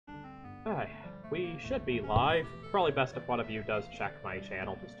Hi, we should be live. Probably best if one of you does check my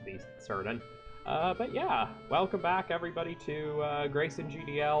channel just to be certain. But yeah, welcome back everybody to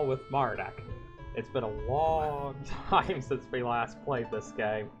Graysongdl with Mardek. It's been a long time since we last played this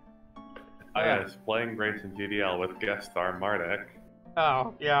game. Yes, playing Graysongdl with guest star Mardek.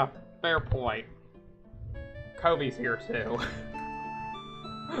 Oh, yeah, fair point. Kobe's here too.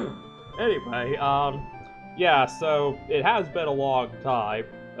 Anyway, yeah, so it has been a long time.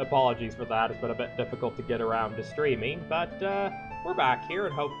 Apologies for that, it's been a bit difficult to get around to streaming, but we're back here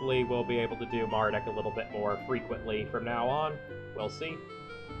and hopefully we'll be able to do Mardek a little bit more frequently from now on. We'll see.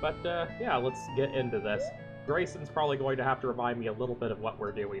 But yeah, let's get into this. Grayson's probably going to have to remind me a little bit of what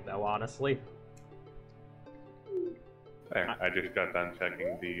we're doing though, honestly. Hey, I just got done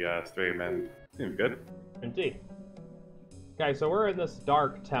checking the stream and seems good. Indeed. Okay, so we're in this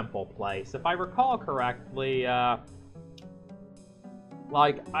dark temple place. If I recall correctly,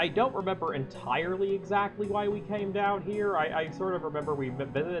 like, I don't remember entirely exactly why we came down here. I sort of remember we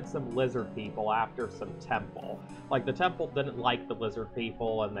visited some lizard people after some temple. Like, the temple didn't like the lizard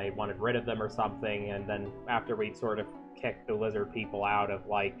people, and they wanted rid of them or something, and then after we'd sort of kicked the lizard people out of,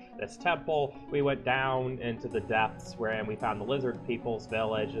 like, this temple, we went down into the depths and we found the lizard people's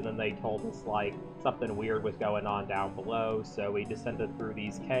village, and then they told us, like, something weird was going on down below, so we descended through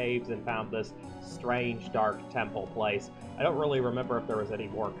these caves and found this strange, dark temple place. I don't really remember if there was any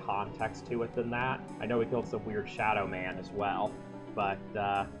more context to it than that. I know we killed some weird shadow man as well, but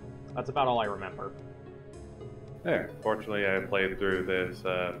that's about all I remember. Yeah, fortunately I played through this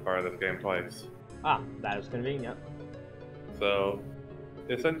part of this game twice. Ah, that is convenient. So,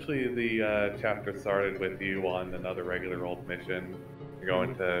 essentially the chapter started with you on another regular old mission. You're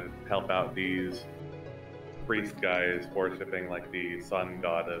going to help out these priest guys worshipping like the sun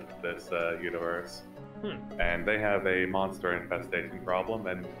god of this universe. And they have a monster infestation problem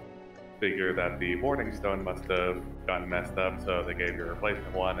and figure that the boarding stone must have gotten messed up, so they gave you a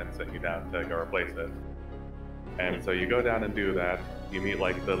replacement one and sent you down to go replace it. And so you go down and do that. You meet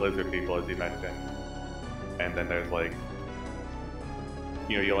like the lizard people as you mentioned. And then there's like,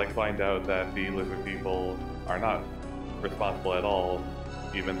 you know, you like find out that the lizard people are not responsible at all,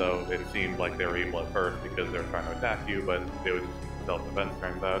 even though it seemed like they were evil at first because they were trying to attack you, but it was just self-defense,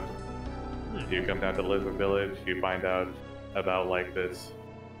 turns out. You come down to the lizard village, you find out about like this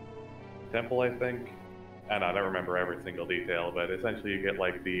temple, I think. And I don't remember every single detail, but essentially you get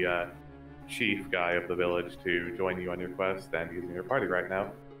like the chief guy of the village to join you on your quest, and he's in your party right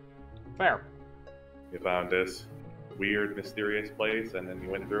now. Fair. You found this weird, mysterious place, and then you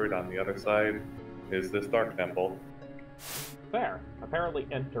went through it. On the other side is this dark temple. Fair. Apparently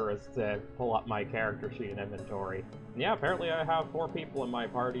enter is to pull up my character sheet and inventory. And yeah, apparently I have 4 people in my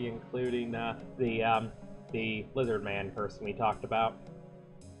party, including the lizard man person we talked about.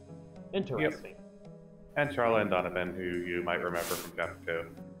 Interesting. Yep. And Charla and Donovan, who you might remember from chapter 2.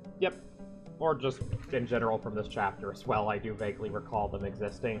 Yep. Or just in general from this chapter as well. I do vaguely recall them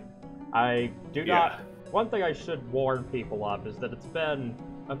existing. I do not... One thing I should warn people of is that it's been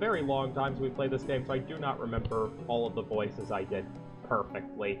a very long time since we played this game, so I do not remember all of the voices I did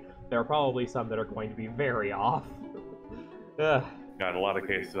perfectly. There are probably some that are going to be very off. God, a lot of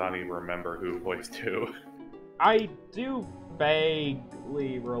cases I don't even remember who voiced who. I do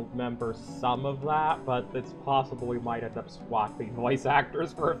vaguely remember some of that, but it's possible we might end up swapping voice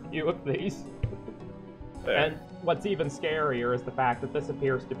actors for a few of these. Yeah. And what's even scarier is the fact that this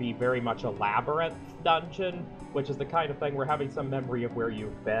appears to be very much a labyrinth dungeon, which is the kind of thing where having some memory of where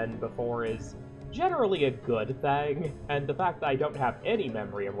you've been before is generally a good thing, and the fact that I don't have any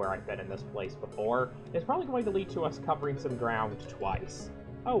memory of where I've been in this place before is probably going to lead to us covering some ground twice.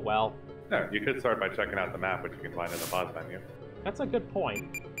 Oh well. No, you could start by checking out the map, which you can find in the pause menu. That's a good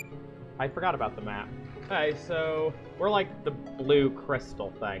point. I forgot about the map. Okay, so we're like the blue crystal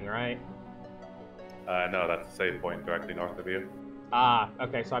thing, right? No, that's the save point directly north of you. Ah,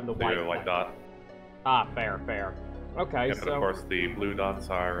 okay, so I'm the white dot. Ah, fair, fair. Okay, yeah, but of course the blue dots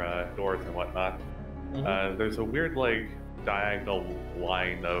are doors and whatnot. There's a weird, like, diagonal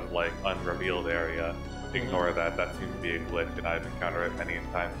line of, like, unrevealed area. Ignore that, that seems to be a glitch, and I've encountered it many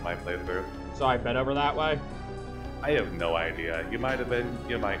times in my playthrough. So I've been over that way? I have no idea. You might have been,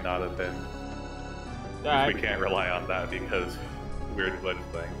 you might not have been. We can't rely on that because weird glitch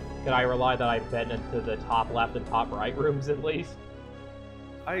thing. Can I rely that I've been into the top left and top right rooms at least?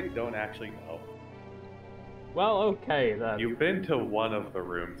 I don't actually know. Well, okay then. You've been to one of the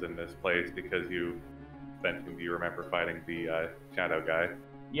rooms in this place because you mentioned you remember fighting the shadow guy.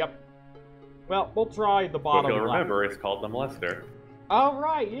 Yep. Well, we'll try the bottom left. If you'll left. remember, it's called the Molester. Oh,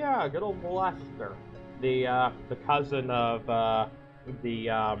 right, yeah, good old Molester. The cousin of,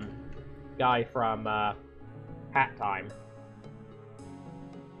 guy from Hat Time.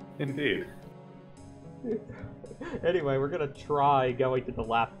 Indeed. Anyway, we're gonna try going to the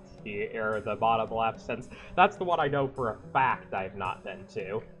left here, or the bottom left, since that's the one I know for a fact I've not been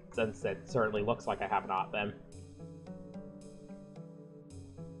to, since it certainly looks like I have not been.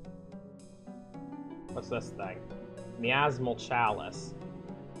 What's this thing? Miasmal Chalice.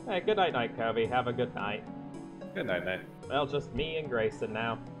 Hey, good night, Night Kobe. Have a good night. Good night, Night. Well, just me and Grayson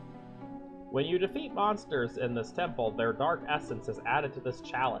now. When you defeat monsters in this temple, their dark essence is added to this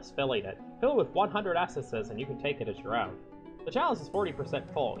chalice, filling it. Fill it with 100 essences, and you can take it as your own. The chalice is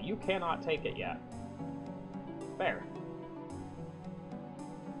 40% full. You cannot take it yet. Fair.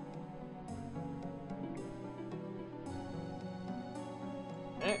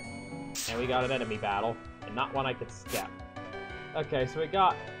 And we got an enemy battle, and not one I could skip. Okay, so we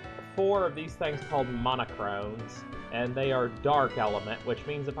got 4 of these things called monochrons, and they are dark element, which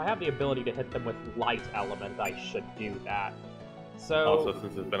means if I have the ability to hit them with light element, I should do that. So Also,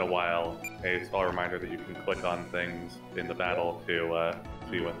 since it's been a while, a small reminder that you can click on things in the battle to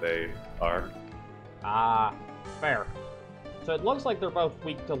see what they are. Ah, fair. So it looks like they're both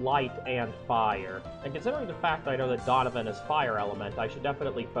weak to light and fire. And considering the fact I know that Donovan is fire element, I should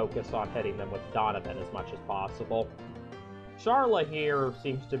definitely focus on hitting them with Donovan as much as possible. Charla here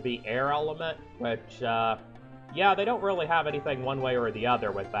seems to be air element, which, yeah, they don't really have anything one way or the other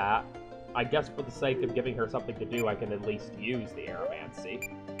with that. I guess for the sake of giving her something to do, I can at least use the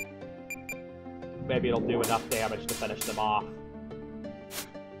Aeromancy. Maybe it'll do enough damage to finish them off.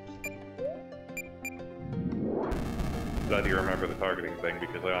 Glad you remember the targeting thing,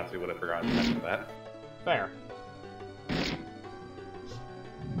 because I honestly would have forgotten to mention that. Fair.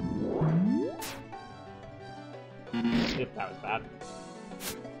 If that was bad.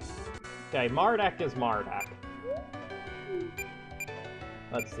 Okay, Mardek is Mardek.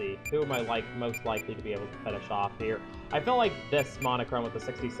 Let's see, who am I most likely to be able to finish off here? I feel like this monochrome with the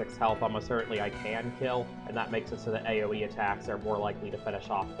 66 health almost certainly I can kill, and that makes it so that AoE attacks are more likely to finish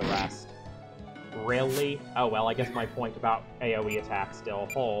off the rest. Really? Oh well, I guess my point about AoE attack still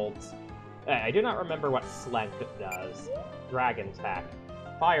holds. I do not remember what Slenk does. Dragon Tech.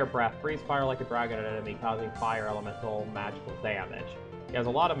 Fire Breath. Freeze fire like a dragon at an enemy, causing fire elemental magical damage. He has a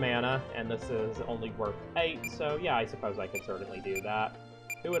lot of mana, and this is only worth 8, so yeah, I suppose I could certainly do that.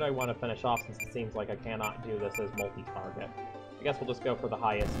 Who would I want to finish off, since it seems like I cannot do this as multi-target? I guess we'll just go for the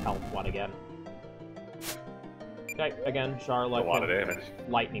highest health one again. Okay, again, Charlotte A lot of damage.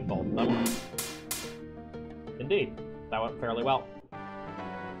 lightning bolt them. Indeed, that went fairly well.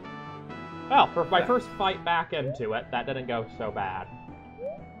 Well, for my first fight back into it, that didn't go so bad.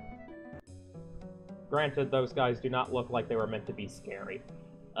 Granted, those guys do not look like they were meant to be scary.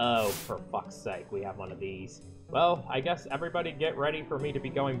 Oh, for fuck's sake, we have one of these. Well, I guess everybody get ready for me to be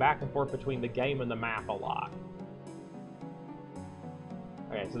going back and forth between the game and the map a lot.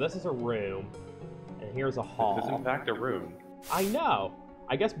 Okay, so this is a room, and here's a hall. This is in fact a room. I know!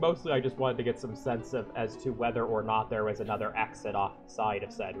 I guess mostly I just wanted to get some sense of as to whether or not there was another exit off the side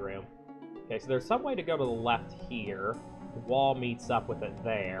of said room. Okay, so there's some way to go to the left here. The wall meets up with it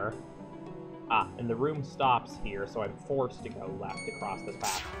there. Ah, and the room stops here, so I'm forced to go left across this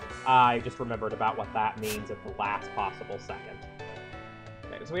path. I just remembered about what that means at the last possible second.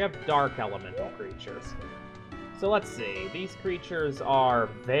 Okay, so we have dark elemental creatures. So let's see, these creatures are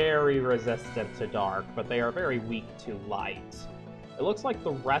very resistant to dark, but they are very weak to light. It looks like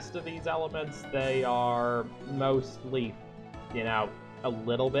the rest of these elements, they are mostly, you know, a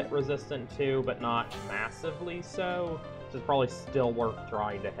little bit resistant to, but not massively so. Which is probably still worth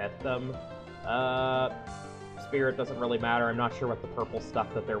trying to hit them. Spirit doesn't really matter. I'm not sure what the purple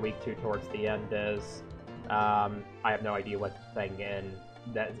stuff that they're weak to towards the end is. I have no idea what thing in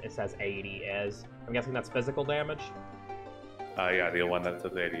that it says 80 is. I'm guessing that's physical damage? Yeah, the one that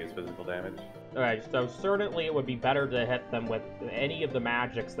says 80 is physical damage. Alright, so certainly it would be better to hit them with any of the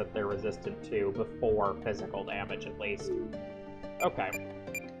magics that they're resistant to before physical damage, at least. Okay.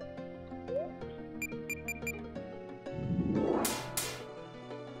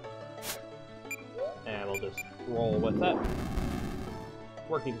 And we'll just roll with it.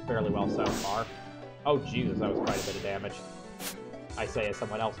 Working fairly well so far. Oh, Jesus, that was quite a bit of damage. I say as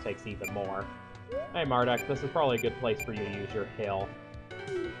someone else takes even more. Hey, Mardek, this is probably a good place for you to use your heal.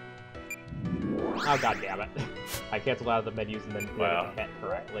 Oh, god damn it. I canceled out of the menus and then didn't hit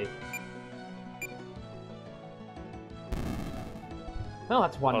correctly. Well,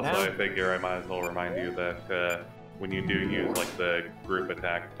 that's one also, down. I figure I might as well remind you that when you do use like the group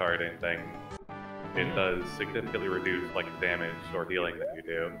attack targeting thing, it does significantly reduce like damage or healing that you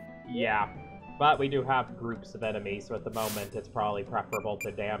do. Yeah. But we do have groups of enemies, so at the moment it's probably preferable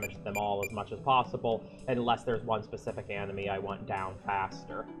to damage them all as much as possible, unless there's one specific enemy I want down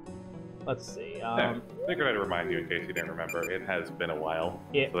faster. Let's see. Yeah, figured I'd remind you in case you didn't remember. It has been a while.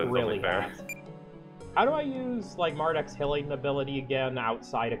 It so really has. How do I use, like, Mardek's healing ability again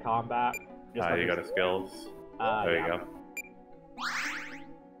outside of combat? You got his skills. There you go.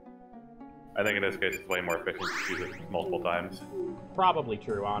 I think in this case it's way more efficient to use it multiple times. Probably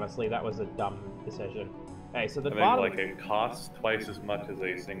true, honestly. That was a dumb decision. Okay, so the I bottom... think, like, it costs twice as much as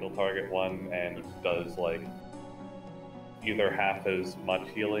a single target one, and does, like, either half as much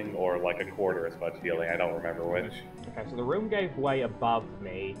healing or, like, a quarter as much healing. I don't remember which. Okay, so the room gave way above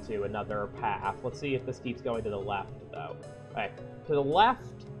me to another path. Let's see if this keeps going to the left, though. Okay, to the left,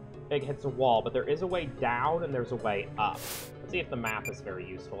 it hits a wall, but there is a way down and there's a way up. Let's see if the map is very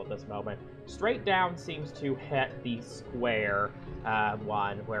useful at this moment. Straight down seems to hit the square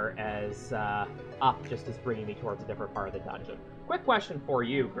one, whereas up just is bringing me towards a different part of the dungeon. Quick question for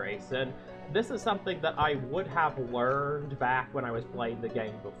you, Grayson. This is something that I would have learned back when I was playing the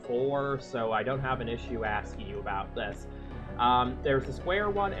game before, so I don't have an issue asking you about this. There's the square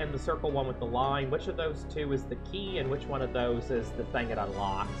one and the circle one with the line. Which of those two is the key, and which one of those is the thing it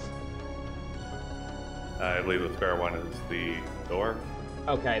unlocks? I believe the square one is the door.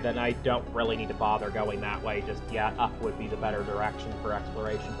 Okay, then I don't really need to bother going that way just yet. Up would be the better direction for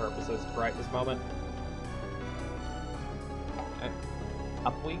exploration purposes right this moment. Okay.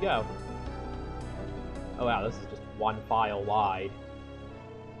 Up we go. Oh wow, this is just one file wide.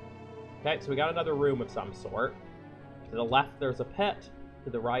 Okay, so we got another room of some sort. To the left, there's a pit.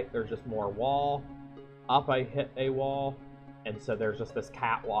 To the right, there's just more wall. Up, I hit a wall. And so there's just this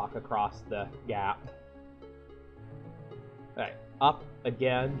catwalk across the gap. Okay, up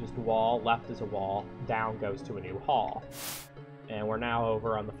again, just a wall. Left is a wall. Down goes to a new hall. And we're now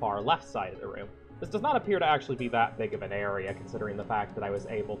over on the far left side of the room. This does not appear to actually be that big of an area, considering the fact that I was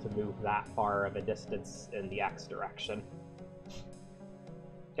able to move that far of a distance in the X direction.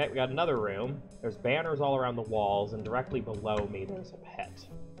 Okay, we got another room. There's banners all around the walls, and directly below me there's a pit.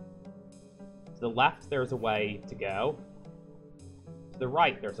 To the left, there's a way to go. To the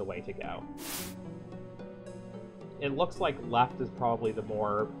right, there's a way to go. It looks like left is probably the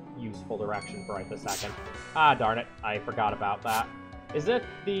more useful direction for right this second. Ah, darn it. I forgot about that. Is it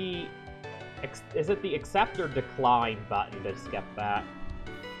the accept or decline button to skip that?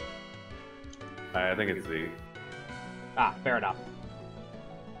 I think it's the... Ah, fair enough.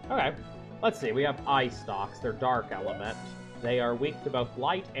 Okay, let's see. We have eye stalks. They're dark element. They are weak to both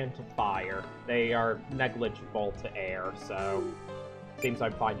light and to fire. They are negligible to air, so seems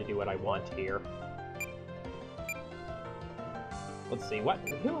I'm fine to do what I want here. Let's see.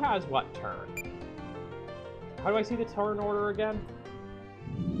 Who has what turn? How do I see the turn order again?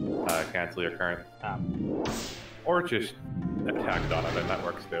 Cancel your current. Or just attack Donovan, that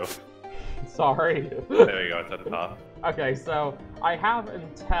works too. Sorry. There you go, it's at the top. Okay, so I have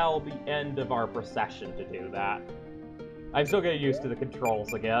until the end of our procession to do that. I'm still getting used to the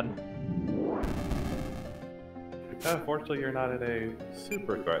controls again. Fortunately, you're not in a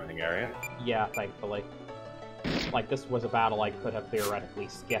super threatening area. Yeah, thankfully. Like, this was a battle I could have theoretically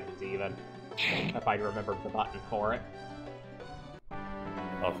skipped, even, if I'd remembered the button for it.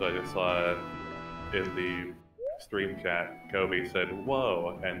 Also, I just saw in the stream chat, Kobe said,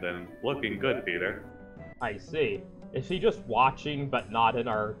 "Whoa," and then looking good, Peter. I see. Is he just watching, but not in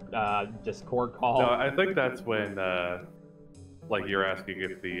our Discord call? No, I think that's when, like, you're asking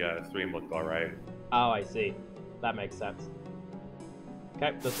if the stream looked alright. Oh, I see. That makes sense.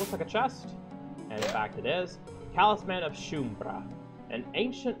 Okay, this looks like a chest. And in fact it is. Talisman of Shumbra. An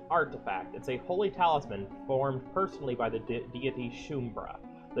ancient artifact. It's a holy talisman formed personally by the deity Shumbra,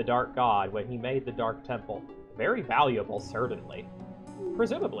 the Dark God, when he made the Dark Temple. Very valuable, certainly.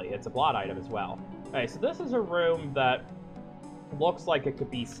 Presumably, it's a plot item as well. Okay, so this is a room that looks like it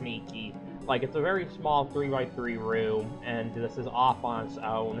could be sneaky. Like, it's a very small 3x3 room, and this is off on its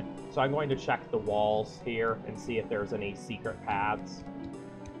own. So I'm going to check the walls here and see if there's any secret paths.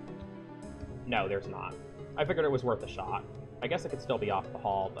 No, there's not. I figured it was worth a shot. I guess it could still be off the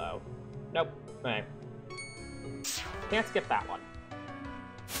hall, though. Nope. Okay. Can't skip that one.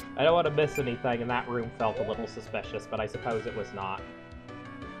 I don't want to miss anything, and that room felt a little suspicious, but I suppose it was not.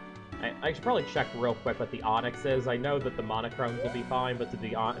 I should probably check real quick what the Onyx is. I know that the monochromes will be fine, but does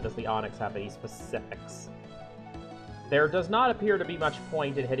the Onyx have any specifics? There does not appear to be much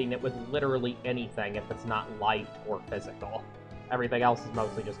point in hitting it with literally anything if it's not light or physical. Everything else is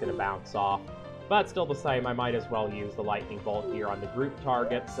mostly just going to bounce off. But still the same, I might as well use the lightning bolt here on the group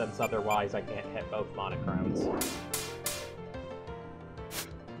target, since otherwise I can't hit both monochromes.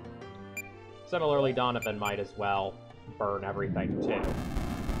 Similarly, Donovan might as well burn everything, too.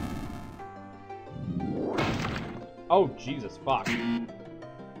 Oh, Jesus, fuck.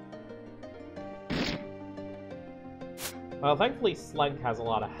 Well, thankfully Slenk has a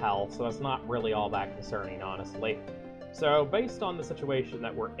lot of health, so it's not really all that concerning, honestly. So, based on the situation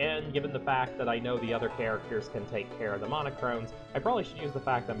that we're in, given the fact that I know the other characters can take care of the monochrones, I probably should use the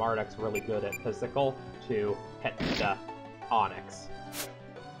fact that Mardek's really good at physical to hit the Onyx.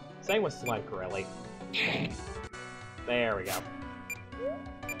 Same with Slenk, really. There we go.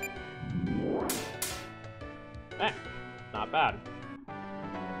 Eh, not bad.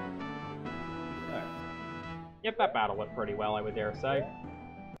 Yep, that battle went pretty well, I would dare say.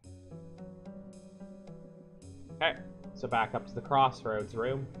 Okay, so back up to the crossroads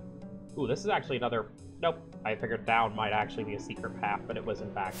room. Ooh, this is actually another... Nope, I figured down might actually be a secret path, but it was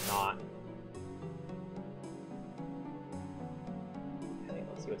in fact not. Okay,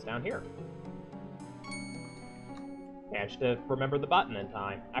 let's see what's down here. Managed to remember the button in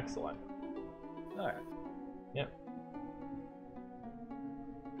time. Excellent. Alright. Yep.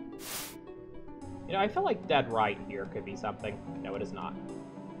 You know, I feel like dead right here could be something. No, it is not.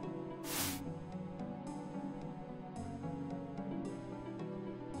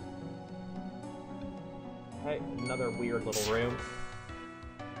 Okay, another weird little room.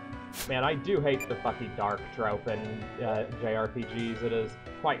 Man, I do hate the fucking dark trope in JRPGs. It is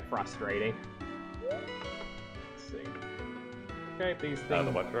quite frustrating. Let's see. Okay, these things...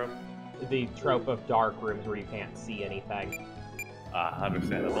 the what trope? The trope of dark rooms where you can't see anything.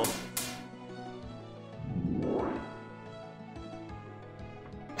 Understandable.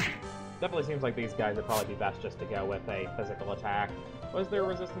 Definitely seems like these guys would probably be best just to go with a physical attack. Was there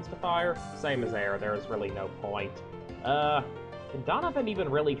resistance to fire? Same as air, there's really no point. Can Donovan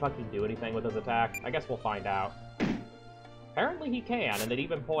even really fucking do anything with his attack? I guess we'll find out. Apparently he can, and it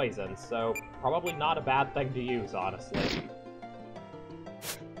even poisons, so probably not a bad thing to use, honestly.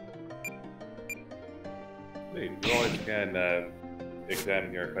 You always can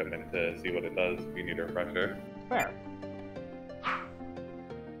examine your equipment to see what it does if you need a refresher. Fair.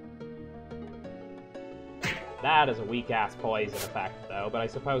 That is a weak-ass poison effect, though, but I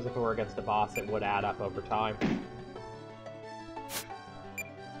suppose if it were against a boss, it would add up over time.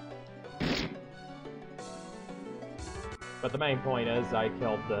 But the main point is, I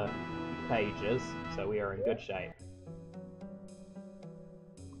killed the pages, so we are in good shape.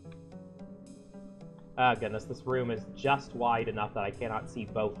 Ah, goodness, this room is just wide enough that I cannot see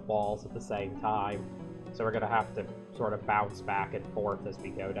both walls at the same time. So we're gonna have to sort of bounce back and forth as we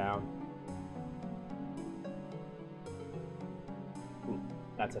go down. Ooh,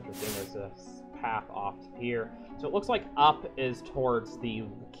 that's interesting. There's a path off here. So it looks like up is towards the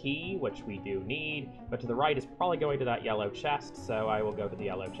key, which we do need, but to the right is probably going to that yellow chest, so I will go to the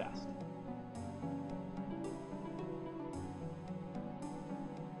yellow chest.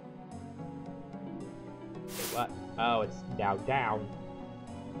 Okay, what? Oh, it's now down.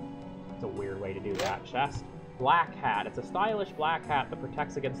 It's a weird way to do that. Chest. Black hat. It's a stylish black hat that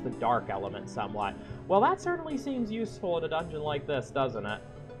protects against the dark element somewhat. Well, that certainly seems useful in a dungeon like this, doesn't it?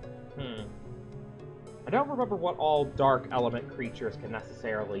 I don't remember what all dark element creatures can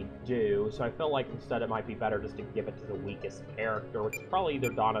necessarily do, so I feel like instead it might be better just to give it to the weakest character, which is probably either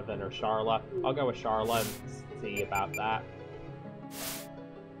Donovan or Sharla. I'll go with Sharla and see about that.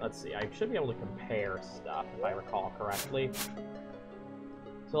 Let's see, I should be able to compare stuff, if I recall correctly.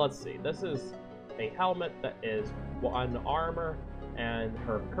 So let's see, this is a helmet that is 1 armor, and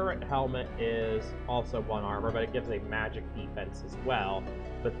her current helmet is also 1 armor, but it gives a magic defense as well.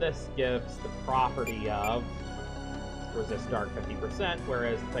 But this gives the property of resist dark 50%,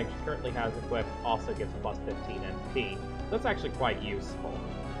 whereas the thing she currently has equipped also gives plus 15 MP. That's actually quite useful.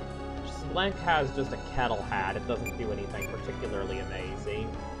 Slenk has just a kettle hat. It doesn't do anything particularly amazing.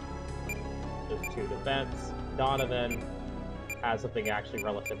 Just 2 defense. Donovan has something actually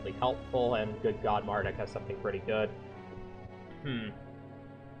relatively helpful, and good god, Mardek has something pretty good.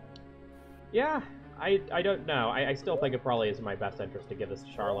 Yeah, I don't know. I still think it probably is in my best interest to give this to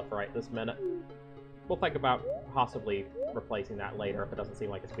Sharla for right this minute. We'll think about possibly replacing that later if it doesn't seem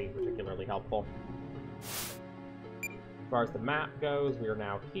like it's being particularly helpful. As far as the map goes, we are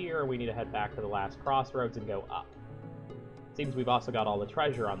now here. We need to head back to the last crossroads and go up. Seems we've also got all the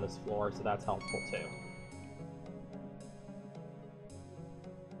treasure on this floor, so that's helpful too.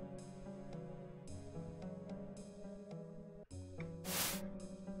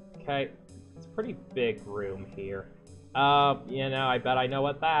 Okay, it's a pretty big room here. You know, I bet I know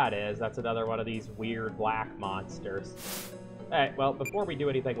what that is. That's another one of these weird black monsters. Alright, well, before we do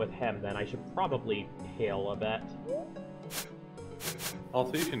anything with him, then, I should probably heal a bit.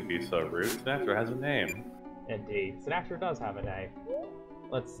 Also, you shouldn't be so rude. Sinatra has a name. Indeed. Sinatra does have a name.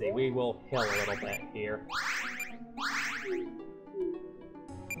 Let's see, we will heal a little bit here.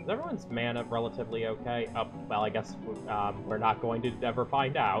 Is everyone's mana relatively okay? Oh, well, I guess we're not going to ever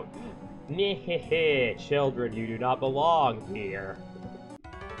find out. Children, you do not belong here.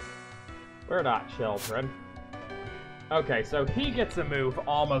 We're not children. Okay, so he gets a move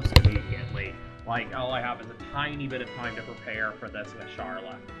almost immediately. Like, all I have is a tiny bit of time to prepare for this with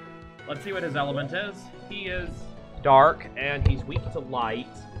Charla. Let's see what his element is. He is dark, and he's weak to light,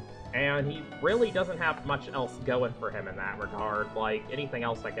 and he really doesn't have much else going for him in that regard. Like, anything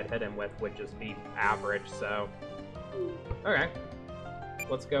else I could hit him with would just be average, so... Okay.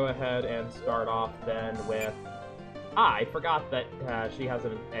 Let's go ahead and start off then with... I forgot that she has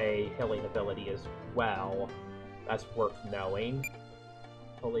a healing ability as well. That's worth knowing.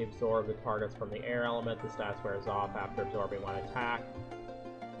 Fully absorb the targets from the air element. The stats wears off after absorbing one attack.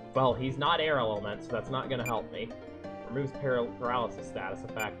 Well, he's not air element, so that's not going to help me. Removes paralysis status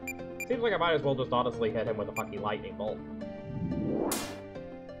effect. Seems like I might as well just honestly hit him with a fucking lightning bolt.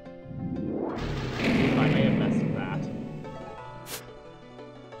 I may have missed that.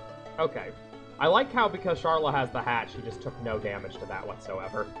 Okay. I like how, because Charla has the hat, she just took no damage to that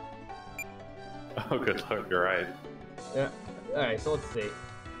whatsoever. Oh, good lord, you're right. Yeah. Alright, so let's see.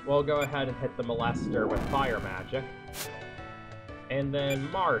 We'll go ahead and hit the Molester with Fire Magic. And then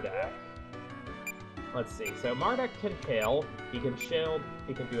Mardek. Let's see. So Mardek can heal, he can shield,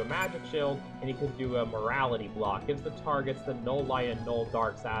 he can do a magic shield, and he can do a morality block. Gives the targets the null light and null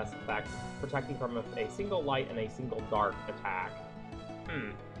dark status effect, protecting from a single light and a single dark attack.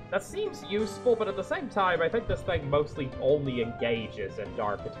 That seems useful, but at the same time, I think this thing mostly only engages in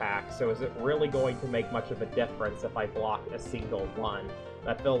dark attacks, so is it really going to make much of a difference if I block a single one?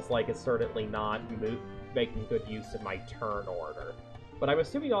 That feels like it's certainly not making good use of my turn order. But I'm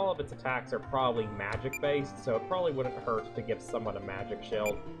assuming all of its attacks are probably magic-based, so it probably wouldn't hurt to give someone a magic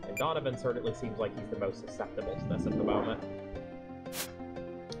shield, and Donovan certainly seems like he's the most susceptible to this at the moment.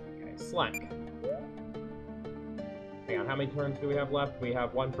 Okay, Slank. Hang on, how many turns do we have left? We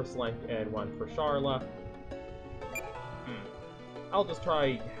have one for Slank and one for Charla. I'll just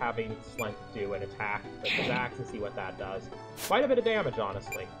try having Slank do an attack with his axe and see what that does. Quite a bit of damage,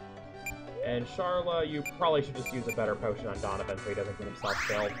 honestly. And Charla, you probably should just use a better potion on Donovan so he doesn't get himself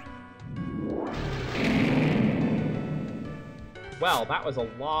killed. Well, that was a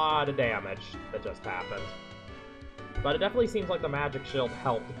lot of damage that just happened. But it definitely seems like the magic shield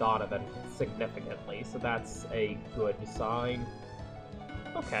helped Donovan significantly, so that's a good sign.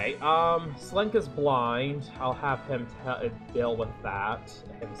 Okay, Slink is blind. I'll have him deal with that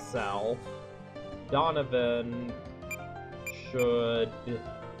himself. Donovan should...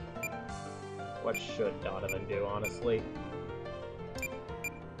 What should Donovan do, honestly?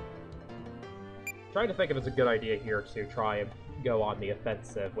 Trying to think if it's a good idea here to try and go on the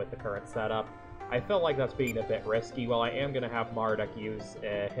offensive with the current setup. I feel like that's being a bit risky. While I am going to have Mardek use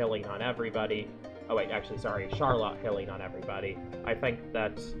healing on everybody... Oh wait, actually, sorry, Charlotte healing on everybody. I think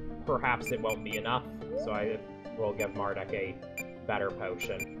that perhaps it won't be enough, so I will give Mardek a better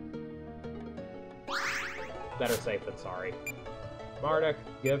potion. Better safe than sorry. Mardek,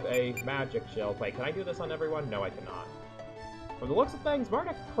 give a magic shield. Wait, can I do this on everyone? No, I cannot. From the looks of things,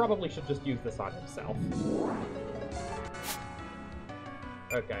 Mardek probably should just use this on himself.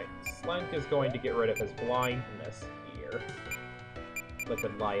 Okay, Slank is going to get rid of his blindness here.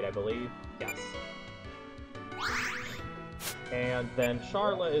 Liquid light, I believe. Yes. And then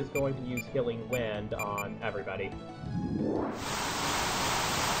Charla is going to use Healing Wind on everybody.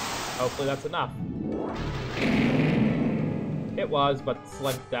 Hopefully that's enough. It was, but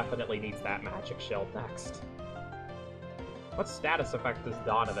Slink definitely needs that magic shield next. What status effect does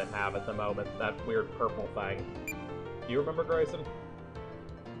Donovan have at the moment, that weird purple thing? Do you remember, Grayson?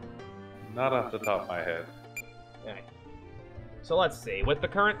 Not off the top of my head. Okay. So let's see. With the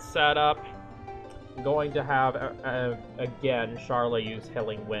current setup, I'm going to have, again, Charla use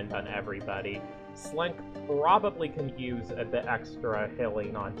Healing Wind on everybody. Slink probably can use a bit extra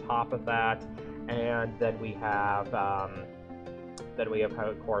healing on top of that, and then we have, of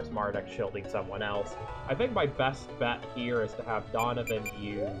course, Mardek shielding someone else. I think my best bet here is to have Donovan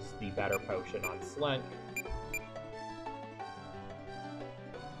use the better potion on Slink.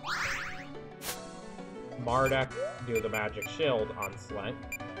 Mardek do the magic shield on Slink.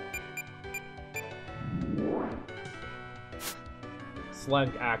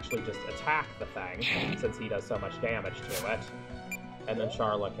 Slink actually just attack the thing, since he does so much damage to it. And then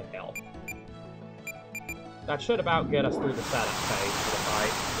Charla can heal. That should about get us through the setup phase for the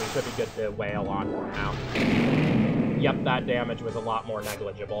fight. We should be good to wail on for now. Yep, that damage was a lot more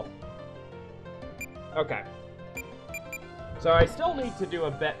negligible. Okay. So I still need to do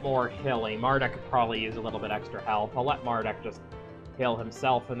a bit more healing. Mardek could probably use a little bit extra health. I'll let Mardek just heal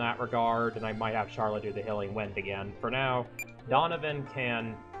himself in that regard, and I might have Charlotte do the healing wind again. For now, Donovan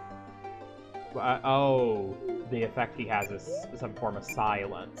can... oh, the effect he has is some form of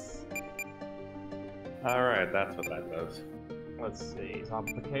silence. Alright, that's what that does. Let's see.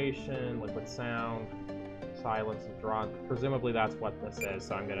 Zombification, liquid sound, silence, and drunk. Presumably that's what this is,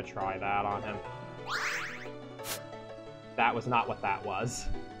 so I'm going to try that on him. That was not what that was.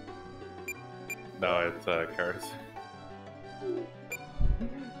 No, it's a curse.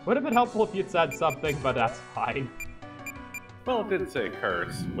 Would have been helpful if you'd said something, but that's fine. Well, it did say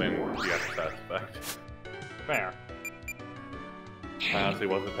curse when you had the suspect. Fair. I honestly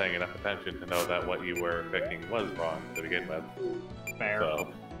wasn't paying enough attention to know that what you were picking was wrong to begin with. Fair.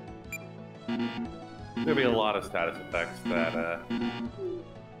 So, there'll be a lot of status effects that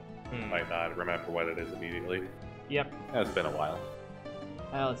might not remember what it is immediately. Yep. It's been a while.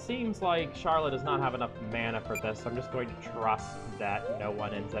 Well, it seems like Charlotte does not have enough mana for this, so I'm just going to trust that no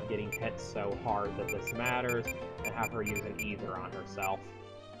one ends up getting hit so hard that this matters, and have her use an ether on herself.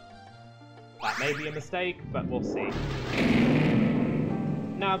 That may be a mistake, but we'll see.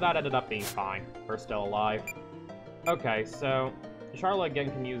 No, that ended up being fine. We're still alive. Okay, so Charlotte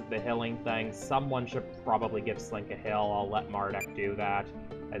again can use the healing thing. Someone should probably give Slink a heal. I'll let Mardek do that.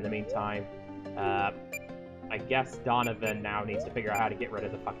 In the meantime, I guess Donovan now needs to figure out how to get rid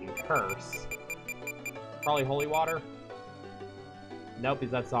of the fucking curse. Probably holy water? Nope,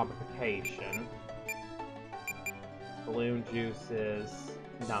 because that's zombification. Balloon juice is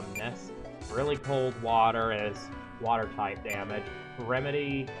numbness. Really cold water is water type damage.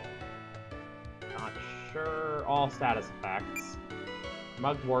 Remedy, not sure. All status effects.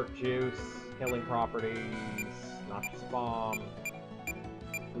 Mugwort juice, healing properties, noxious bomb.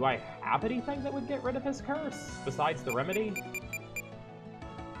 Do I have anything that would get rid of his curse, besides the remedy?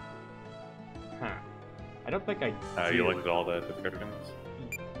 Huh. I don't think I do. You looked at all the descriptions?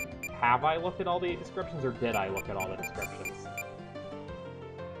 Have I looked at all the descriptions, or did I look at all the descriptions?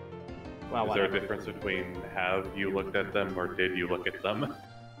 Well, Is there a difference between have you looked at them, or did you look at them?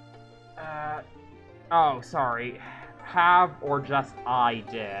 Oh, sorry. Have, or just I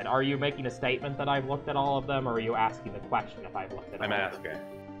did? Are you making a statement that I've looked at all of them, or are you asking the question if I've looked at all of them? I'm asking.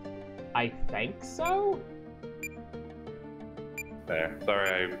 I think so? There.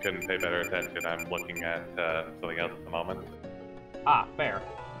 Sorry, I couldn't pay better attention. I'm looking at something else at the moment. Ah, fair.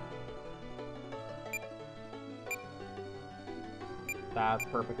 That's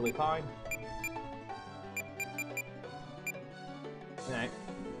perfectly fine. Okay.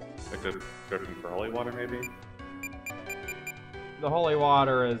 Like a description for holy water, maybe? The holy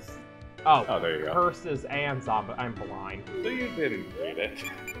water is... Oh, there you go. curses and zombie... I'm blind. So you didn't read it.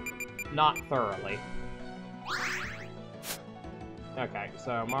 Not thoroughly. Okay,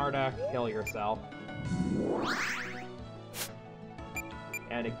 so Mardek, kill yourself.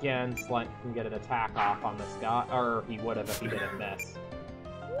 And again, Slent can get an attack off on this guy, or he would have if he didn't miss.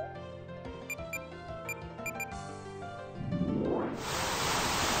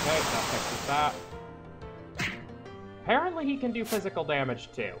 Okay, that fixes that. Apparently he can do physical damage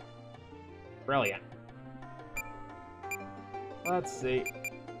too. Brilliant. Let's see.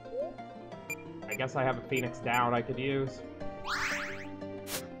 I guess I have a Phoenix down I could use.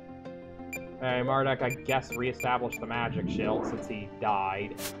 Hey, Mardek, I guess reestablish the magic shield since he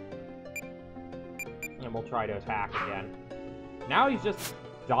died. And we'll try to attack again. Now he's just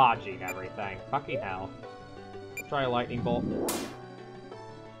dodging everything. Fucking hell. Let's try a lightning bolt.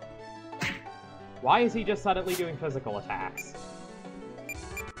 Why is he just suddenly doing physical attacks?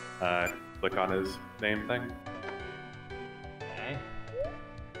 Click on his name thing. Okay.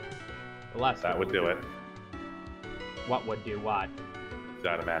 That would do it. What would do what? He's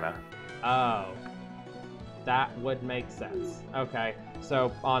out of mana. Oh. That would make sense. Okay,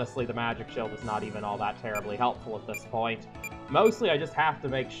 so honestly the magic shield is not even all that terribly helpful at this point. Mostly I just have to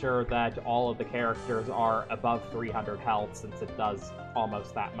make sure that all of the characters are above 300 health since it does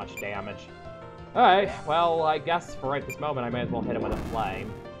almost that much damage. Alright, well I guess for right this moment I may as well hit him with a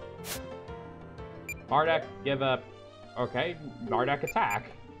flame. Mardek, give a... Okay, Mardek attack.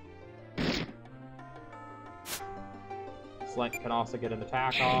 Slink can also get an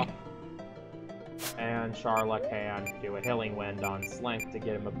attack off. And Charlotte can do a healing wind on Slink to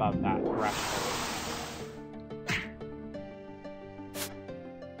get him above that threshold.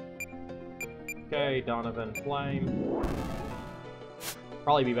 Okay, Donovan Flame.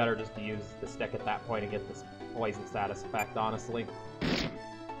 Probably be better just to use the stick at that point and get this poison status effect, honestly.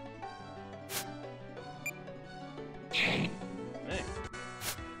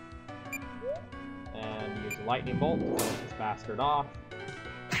 lightning bolt to finish this bastard off.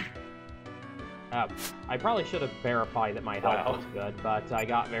 I probably should have verified that my health was good, but I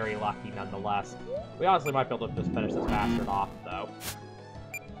got very lucky nonetheless. We honestly might be able to just finish this bastard off, though.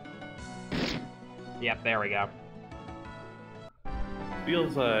 Yep, there we go.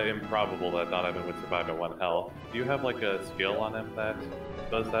 Feels improbable that Donovan would survive at 1 health. Do you have like a skill on him that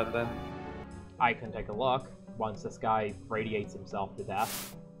does that then? I can take a look once this guy radiates himself to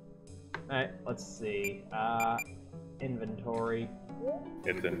death. Alright, let's see. Inventory.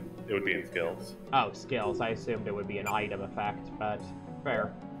 It would be in skills. Oh, skills. I assumed it would be an item effect, but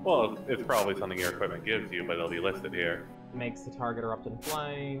fair. Well, it's probably something your equipment gives you, but it'll be listed here. Makes the target erupt in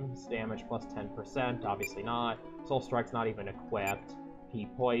flames. Damage plus 10%. Obviously not. Soul Strike's not even equipped.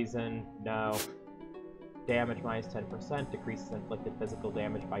 Heat Poison. No. Damage minus 10%. Decreases inflicted physical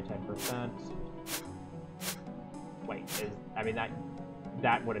damage by 10%. Wait, I mean,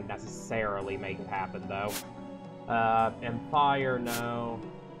 that wouldn't necessarily make it happen, though. Fire, no.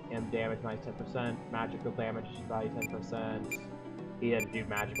 Damage minus 10%. Magical damage by 10%. He didn't do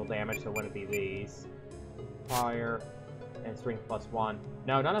magical damage, so it wouldn't be these. Fire. And strength plus 1.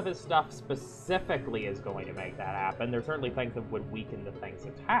 No, none of his stuff specifically is going to make that happen. There's certainly things that would weaken the thing's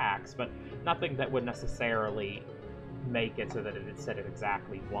attacks, but nothing that would necessarily make it so that it instead of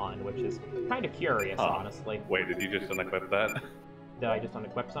exactly 1, which is kind of curious, honestly. Wait, did you just unequip that? Did I just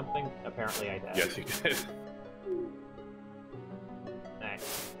unequip something? Apparently I did. Yes, you did.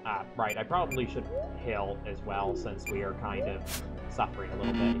 Right, I probably should heal as well, since we are kind of suffering a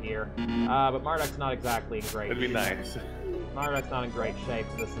little bit here. But Mardek's not exactly in great shape. It'd be nice. Mardek's not in great shape,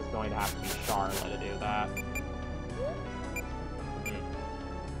 so this is going to have to be Charlotte to do that.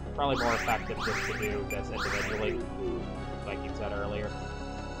 Probably more effective just to do this individually, like you said earlier.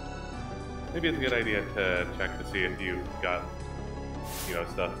 Maybe it's a good idea to check to see if you got, you know,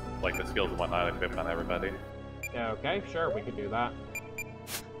 stuff like the skills and whatnot equipped on everybody. Okay, sure, we could do that.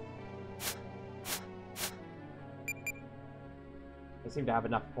 I seem to have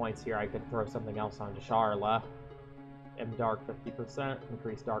enough points here, I could throw something else onto Charla. Dark 50%,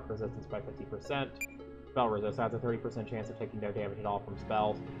 increase dark resistance by 50%. Spell resist has a 30% chance of taking no damage at all from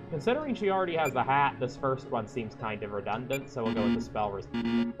spells. Considering she already has the hat, this first one seems kind of redundant, so we'll go with the spell resist.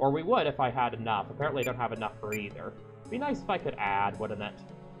 Or we would if I had enough. Apparently I don't have enough for either. It'd be nice if I could add, wouldn't it?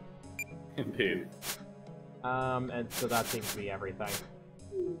 Indeed. And so that seems to be everything.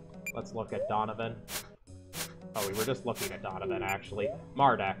 Let's look at Donovan. Oh, we were just looking at Donovan, actually.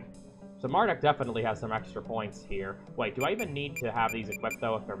 Mardek. So Mardek definitely has some extra points here. Wait, do I even need to have these equipped,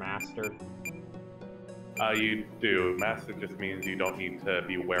 though, if they're mastered? You do. Mastered just means you don't need to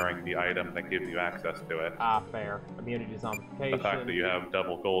be wearing the item that gives you access to it. Ah, fair. Immunity to zombification. The fact that you have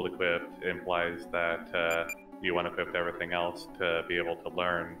double gold equipped implies that you unequipped everything else to be able to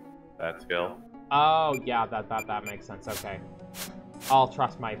learn that skill. Oh, yeah, that makes sense. Okay. I'll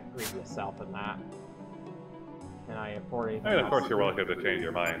trust my previous self in that. Can I afford anything of course, you're welcome to change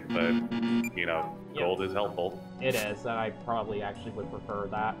your mind, but, you know, gold is helpful. It is, and I probably actually would prefer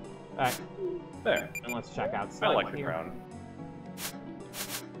that. Alright. There. And let's check out I like the crown.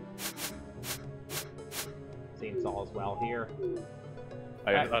 Seems all is well here.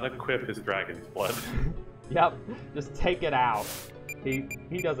 I unequip his dragon's blood. Yep, just take it out. He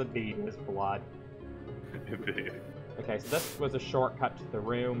doesn't need his blood. Indeed. Okay, so this was a shortcut to the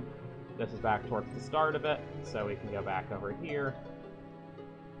room. This is back towards the start of it, so we can go back over here.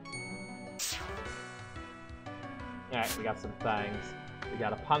 Alright, we got some things. We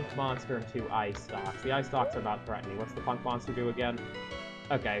got a punk monster and 2 ice stocks. The ice stocks are not threatening. What's the punk monster do again?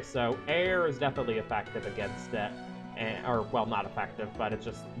 Okay, so air is definitely effective against it. Or, well, not effective, but it's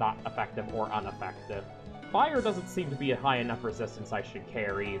just not effective or ineffective. Fire doesn't seem to be a high enough resistance I should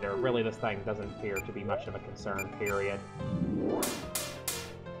care either. Really, this thing doesn't appear to be much of a concern, period.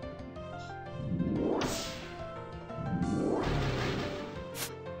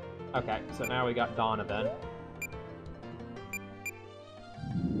 Okay, so now we got Donovan.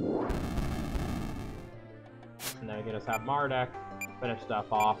 And then we can just have Mardek finish stuff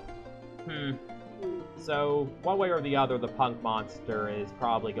off. So, one way or the other, the punk monster is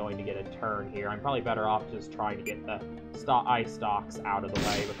probably going to get a turn here. I'm probably better off just trying to get the ice stocks out of the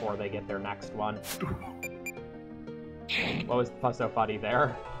way before they get their next one. What was so funny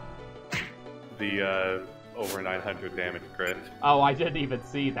there? The, over 900 damage crit. Oh, I didn't even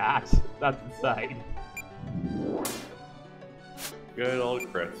see that. That's insane. Good old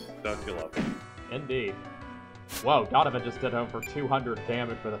crits. Don't you love it? Indeed. Whoa, Donovan just did over 200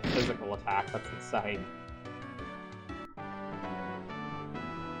 damage with a physical attack. That's insane.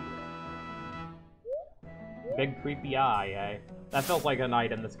 Big creepy eye, eh? That feels like an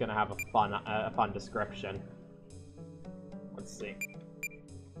item that's gonna have a fun description. Let's see.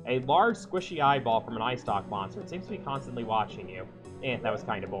 A large, squishy eyeball from an eye stalk monster. It seems to be constantly watching you. That was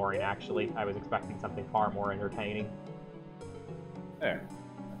kind of boring, actually. I was expecting something far more entertaining. There.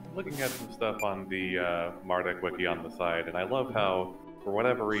 Looking at some stuff on the Mardek wiki on the side, and I love how, for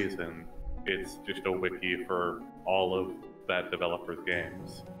whatever reason, it's just a wiki for all of that developer's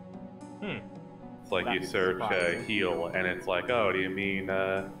games. It's like you search heal, and it's like, oh, do you mean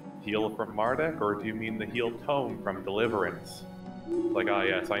heal from Mardek, or do you mean the heal tome from Deliverance? Like, ah,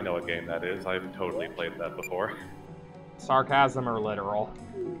 yes, I know what game that is. I've totally played that before. Sarcasm or literal?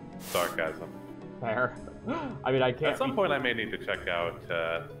 Sarcasm. Fair. I mean, I can't... At some point I may need to check out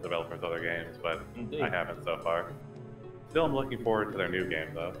developers' other games, but I haven't so far. Still am looking forward to their new game,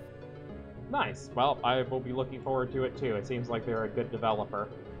 though. Nice. Well, I will be looking forward to it, too. It seems like they're a good developer.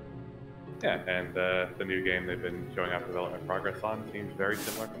 Yeah, and the new game they've been showing off development progress on seems very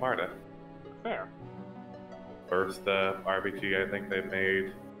similar to Mardek. Fair. First RPG I think they've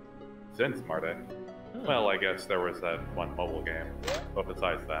made since Mardek. Well, I guess there was that one mobile game, but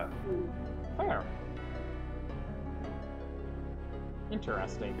besides that. Fair.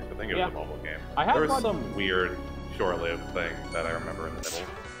 Interesting. I think it was a mobile game. There was some weird, short-lived thing that I remember in the middle.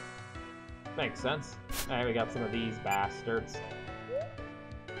 Makes sense. Alright, we got some of these bastards.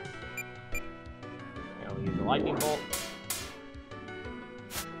 We'll use a lightning bolt.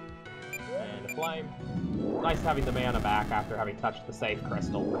 And a flame. Nice having the mana back after having touched the safe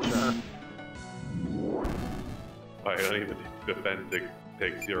crystal, for sure. I don't even defend to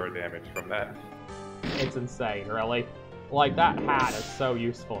take 0 damage from that. It's insane, really. Like, that hat is so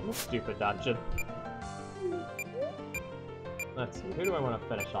useful in this stupid dungeon. Let's see, who do I want to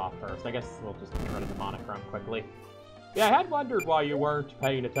finish off first? I guess we'll just get rid of the monochrome quickly. Yeah, I had wondered why you weren't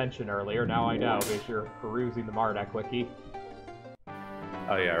paying attention earlier. Now I know, because you're perusing the Mardek wiki.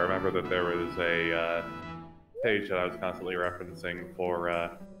 Oh yeah, I remember that there was a page that I was constantly referencing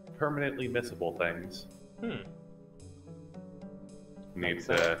for permanently missable things. Need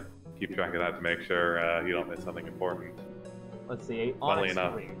to keep track of that to make sure you don't miss something important. Let's see, Onyx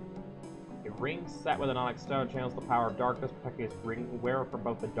ring. A ring set with an onyx stone channels the power of darkness, protecting its wearer from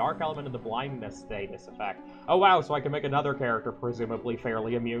both the dark element and the blindness status effect. Oh wow, so I can make another character presumably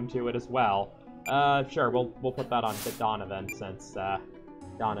fairly immune to it as well. Sure, we'll put that on Donovan, since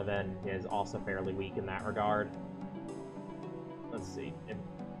Donovan is also fairly weak in that regard. Let's see.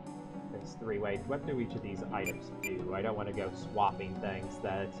 There's 3 ways. What do each of these items do? I don't want to go swapping things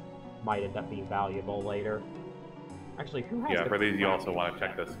that might end up being valuable later. Actually, who has for these you also want to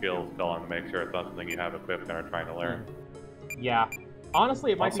check the skills column to make sure it's not something you have equipped and are trying to learn. Yeah.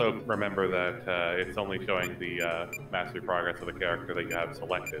 Honestly, it might also, remember that it's only showing the mastery progress of the character that you have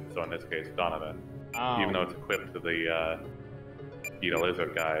selected, so in this case, Donovan. Even though it's equipped to the Eat a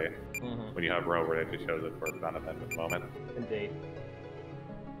Lizard guy, when you have Rover, it just shows it for Donovan at the moment. Indeed.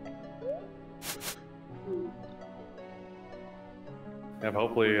 And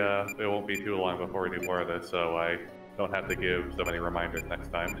hopefully it won't be too long before we do more of this, so I don't have to give so many reminders next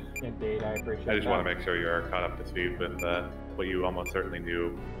time. Indeed, I appreciate that. I just want to make sure you're caught up to speed with what you almost certainly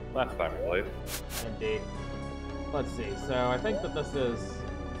knew last time we played. Indeed. Let's see, so I think that this is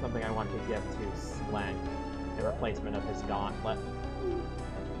something I want to give to Slen in replacement of his gauntlet.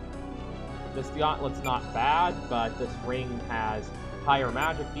 This gauntlet's not bad, but this ring has higher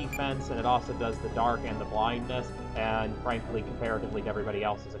magic defense, and it also does the dark and the blindness, and frankly, comparatively to everybody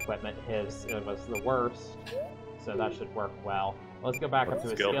else's equipment, his was the worst, so that should work well. Let's go back up to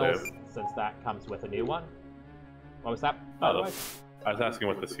his skills, since that comes with a new one. What was that, by the way? I was asking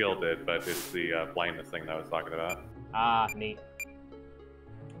what the skill did, but it's the blindness thing that I was talking about. Ah, neat.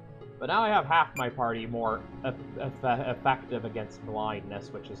 But now I have half my party more effective against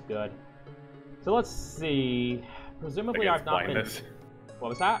blindness, which is good. So let's see. Presumably against I've not blindness. been... What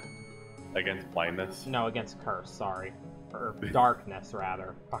was that? Against blindness? No, against curse, sorry. Or darkness,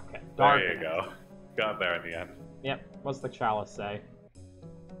 rather. Fuck it. Darkness. There you go. Got there in the end. Yep. What's the chalice say?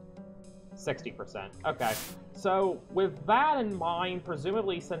 60%. Okay. So, with that in mind,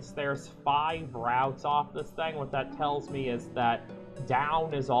 presumably since there's 5 routes off this thing, what that tells me is that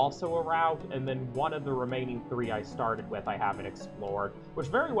down is also a route, and then one of the remaining 3 I started with I haven't explored, which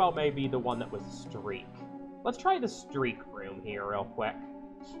very well may be the one that was streak. Let's try the streak room here real quick.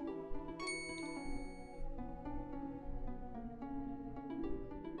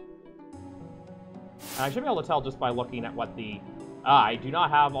 And I should be able to tell just by looking at what the... I do not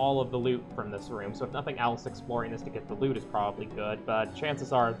have all of the loot from this room, so if nothing else, exploring this to get the loot is probably good, but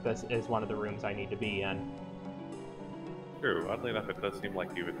chances are this is one of the rooms I need to be in. True. Oddly enough, it does seem like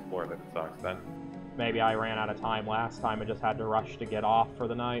you've explored it to some extent. Maybe I ran out of time last time and just had to rush to get off for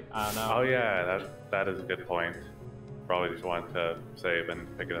the night. I don't know. Oh yeah, that is a good point. probably just want to save and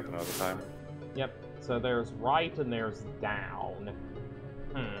pick it up another time. Yep. So there's right and there's down.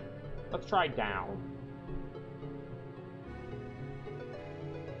 Let's try down.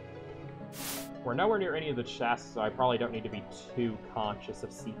 We're nowhere near any of the chests, so I probably don't need to be too conscious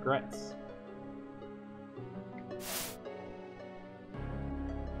of secrets.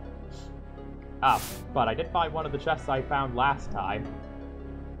 But I did find one of the chests I found last time.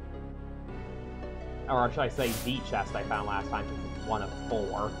 Or should I say the chest I found last time, because it's one of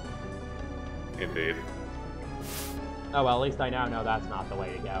 4. Indeed. Oh well, at least I now know that's not the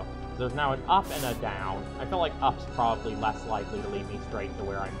way to go. So there's now an up and a down. I feel like up's probably less likely to lead me straight to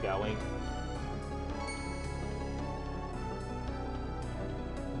where I'm going.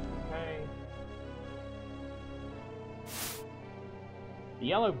 The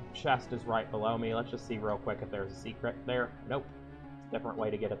yellow chest is right below me. Let's just see real quick if there's a secret there. Nope. It's a different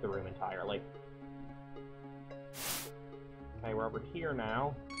way to get at the room entirely. Okay, we're over here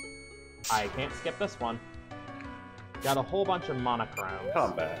now. I can't skip this one. Got a whole bunch of monochromes.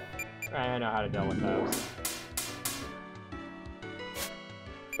 Combat. I know how to deal with those.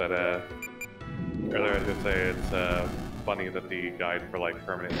 But, earlier I was gonna say it's, funny that the guide for, like,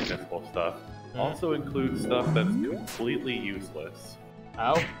 permanent municipal stuff also includes stuff that's completely useless.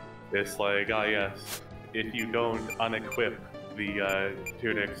 Oh? It's like, yes, if you don't unequip the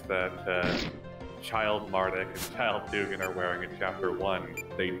tunics that Child Mardek and Child Dugan are wearing in Chapter 1,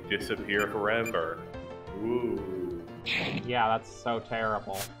 they disappear forever. Ooh. Yeah, that's so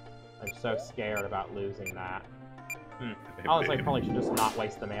terrible. I'm so scared about losing that. Honestly, I probably should just not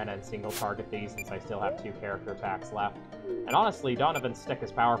waste the mana and single target these since I still have 2 character attacks left. And honestly, Donovan's stick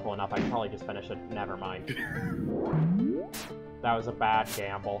is powerful enough, I can probably just finish it. Never mind. That was a bad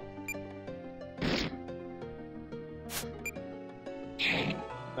gamble.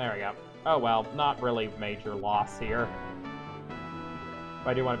 There we go. Oh well, not really major loss here. But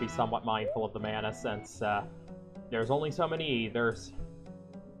I do want to be somewhat mindful of the mana since there's only so many ethers.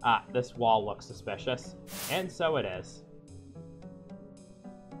 This wall looks suspicious. And so it is.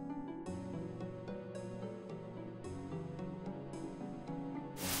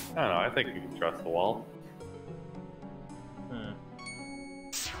 I don't know, I think you can trust the wall.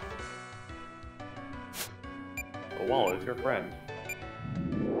 The wall is your friend.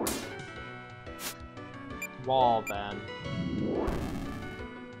 Wall, then.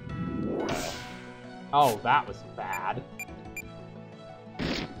 Oh, that was bad.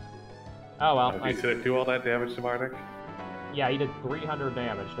 Oh well. Did it do all that damage to Mardek? Yeah, he did 300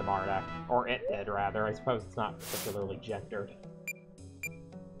 damage to Mardek. Or it did, rather. I suppose it's not particularly gendered.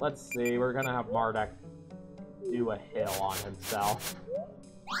 Let's see, we're gonna have Mardek do a hill on himself.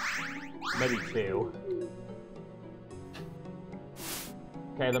 Maybe 2.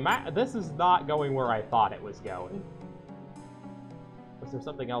 Okay, this is not going where I thought it was going. Was there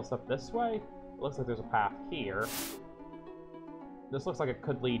something else up this way? It looks like there's a path here. This looks like it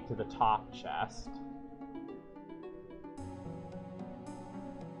could lead to the top chest.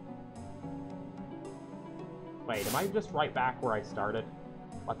 Wait, am I just right back where I started?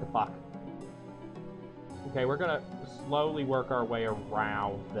 What the fuck? Okay, we're gonna slowly work our way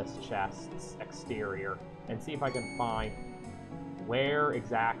around this chest's exterior and see if I can find where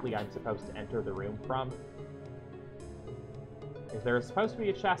exactly I'm supposed to enter the room from. Because there's supposed to be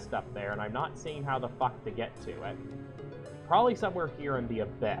a chest up there, and I'm not seeing how the fuck to get to it. Probably somewhere here in the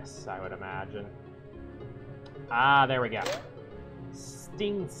abyss, I would imagine. Ah, there we go.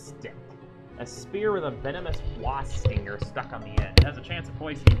 Sting Stick. A spear with a venomous wasp stinger stuck on the end. It has a chance of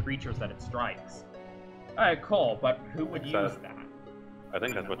poisoning creatures that it strikes. Alright, cool, but who would use that? I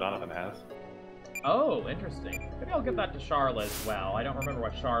think that's what Donovan has. Oh, interesting. Maybe I'll give that to Charla as well. I don't remember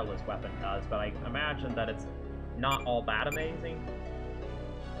what Charla's weapon does, but I imagine that it's not all that amazing.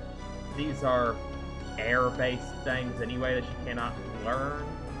 These are air-based things anyway that you cannot learn.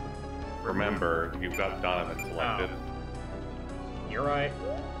 Remember, you've got Donovan selected. Oh. You're right.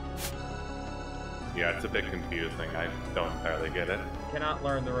 Yeah, it's a bit confusing. I don't entirely get it. Cannot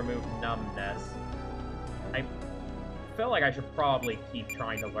learn the remove numbness. I feel like I should probably keep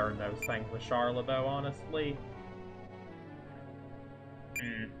trying to learn those things with Charla, though, honestly.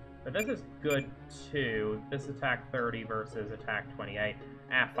 But this is good, too. This attack 30 versus attack 28.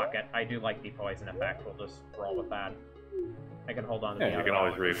 Ah, fuck it. I do like the poison effect. We'll just roll with that. I can hold on to the other. You can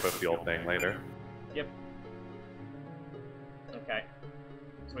always re-equip the old thing later. Yep. Okay.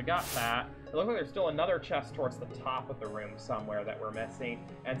 So we got that. It looks like there's still another chest towards the top of the room somewhere that we're missing,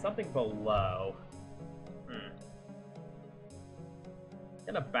 and something below. I'm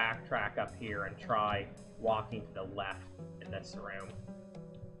gonna backtrack up here and try walking to the left in this room.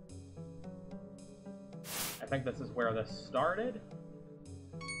 I think this is where this started.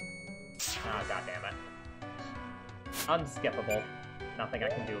 Ah, god damn it. Unskippable. Nothing I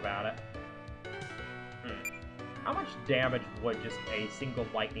can do about it. How much damage would just a single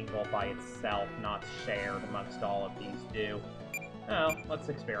lightning bolt by itself, not shared amongst all of these, do? Well, let's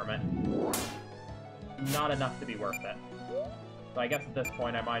experiment. Not enough to be worth it. So I guess at this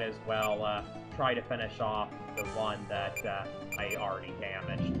point I might as well try to finish off the one that I already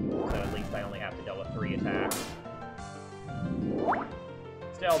damaged. So at least I only have to deal with 3 attacks.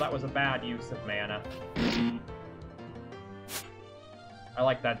 Still, that was a bad use of mana. I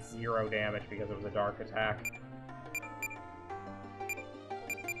like that 0 damage because it was a dark attack.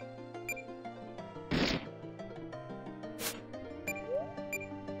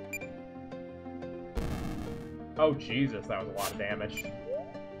 Oh, Jesus, that was a lot of damage.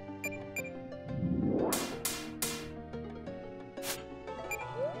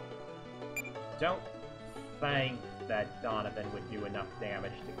 Don't think that Donovan would do enough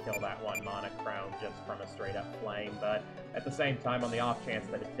damage to kill that one monochrome just from a straight-up flame, but at the same time, on the off chance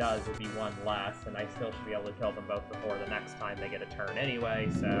that it does, it'd be 1 less, and I still should be able to kill them both before the next time they get a turn anyway,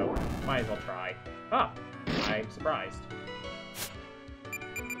 so might as well try. Oh, I'm surprised.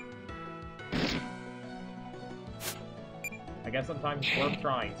 I guess sometimes it's worth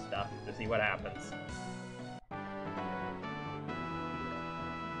trying stuff to see what happens.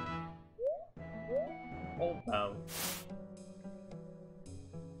 Old bone.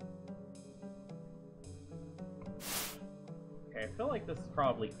 Okay, I feel like this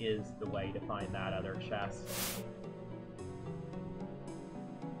probably is the way to find that other chest.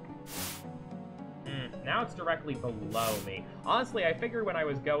 Now it's directly below me. Honestly, I figured when I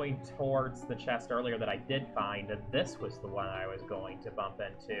was going towards the chest earlier that I did find that this was the one I was going to bump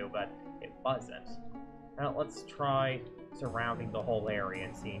into, but it wasn't. Now let's try surrounding the whole area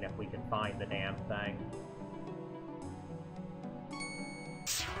and seeing if we can find the damn thing.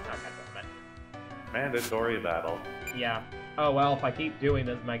 Oh, goddammit. Mandatory battle. Yeah. Oh well, if I keep doing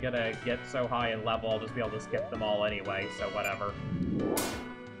this, am I gonna get so high in level, I'll just be able to skip them all anyway, so whatever.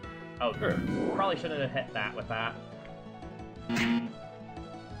 Oh, sure. Probably shouldn't have hit that with that.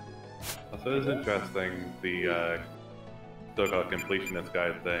 So it's interesting, the so-called completionist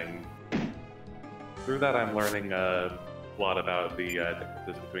guide thing. Through that, I'm learning a lot about the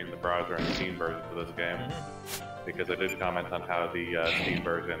differences between the browser and Steam versions of this game. Because I did comment on how the Steam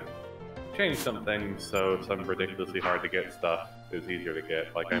version changed some things, so some ridiculously hard to get stuff is easier to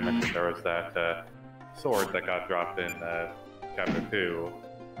get. Like I mentioned, there was that sword that got dropped in Chapter 2.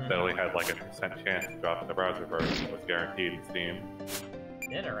 That only had like a % chance to drop in the browser version. It was guaranteed in Steam.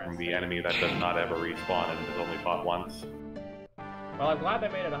 Interesting. From the enemy that does not ever respawn and is only fought once. Well, I'm glad they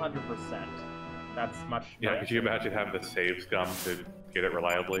made it 100%. That's much Yeah, could you imagine having the save scum to get it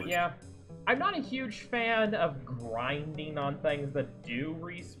reliably? Yeah. I'm not a huge fan of grinding on things that do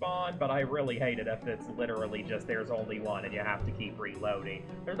respawn, but I really hate it if it's literally just there's only one and you have to keep reloading.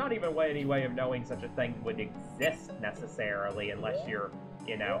 There's not even any way of knowing such a thing would exist necessarily unless you're,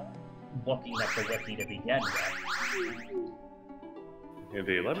 you know, looking at the wiki to begin with.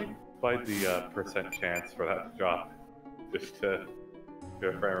 Indeed, let me find the % chance for that to drop, just to do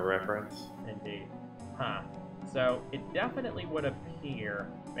a frame of reference. Indeed. Huh. So, it definitely would appear...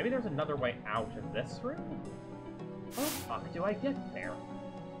 Maybe there's another way out of this room? How the fuck do I get there?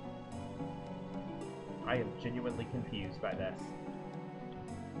 I am genuinely confused by this.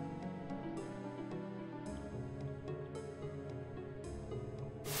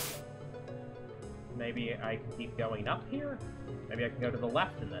 Maybe I can keep going up here? Maybe I can go to the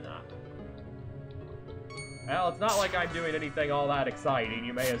left and then up. Well, it's not like I'm doing anything all that exciting.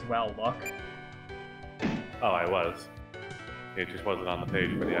 You may as well look. Oh, I was. It just wasn't on the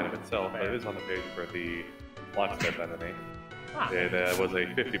page for the item itself, but it is on the page for the locksmith enemy. Ah. It was a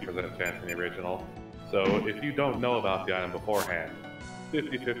 50% chance in the original. So if you don't know about the item beforehand,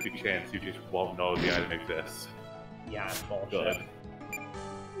 50-50 chance you just won't know the item exists. Yeah, it's bullshit. Good.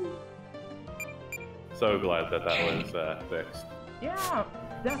 So glad that was fixed. Yeah,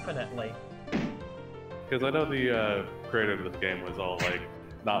 definitely. Because I know the creator of this game was all like,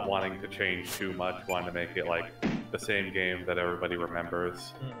 not wanting to change too much, wanting to make it like the same game that everybody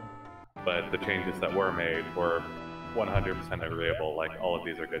remembers. But the changes that were made were 100% agreeable. Like, all of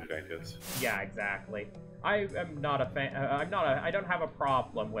these are good changes. Yeah, exactly. I am not a fan. I don't have a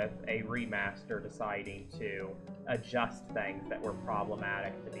problem with a remaster deciding to adjust things that were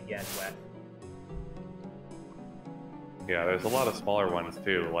problematic to begin with. Yeah, there's a lot of smaller ones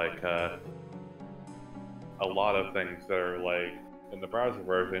too. Like a lot of things that are like, in the browser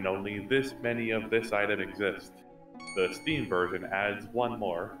version, only this many of this item exist. The Steam version adds one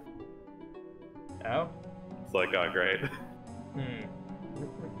more. Oh? It's like, oh, great. Hmm.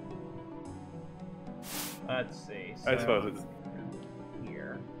 Let's see. I suppose it's...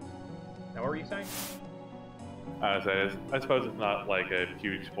 Here. Now, what were you saying? I suppose it's not like a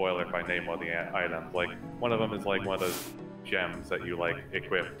huge spoiler if I name one of the items. Like, one of them is like one of those gems that you like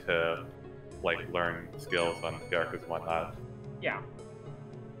equip to like learn skills on characters and whatnot. Yeah.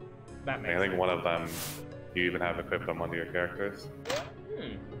 That makes I think sense. one of them you even have equipped on one of your characters.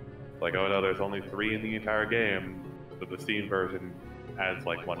 Hmm. Like, oh no, there's only 3 in the entire game, but the Steam version adds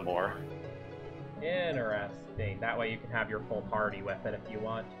like 1 more. Interesting. That way you can have your full party with it if you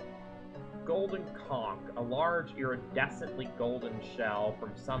want. Golden conch, a large iridescently golden shell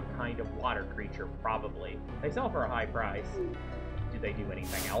from some kind of water creature, probably. They sell for a high price. Do they do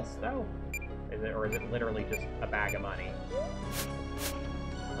anything else, though? Is it literally just a bag of money?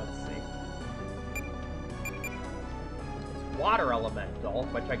 Let's see. It's water elemental,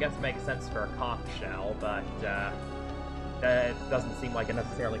 which I guess makes sense for a conch shell, but it doesn't seem like it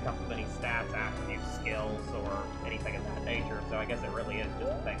necessarily comes with any stats, attributes, skills, or anything of that nature, so I guess it really is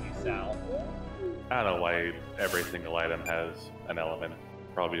just a thing you sell. I don't know why every single item has an element.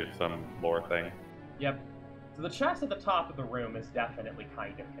 Probably just some lore thing. Yep. So the chest at the top of the room is definitely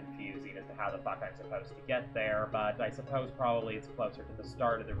kind of confusing as to how the fuck I'm supposed to get there, but I suppose probably it's closer to the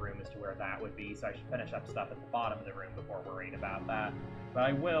start of the room as to where that would be, so I should finish up stuff at the bottom of the room before worrying about that. But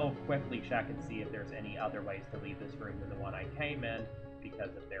I will quickly check and see if there's any other ways to leave this room than the one I came in,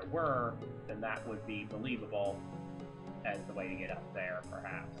 because if there were, then that would be believable as the way to get up there,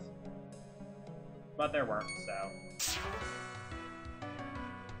 perhaps. But there weren't, so...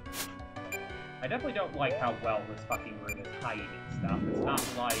 I definitely don't like how well this fucking room is hiding stuff. It's not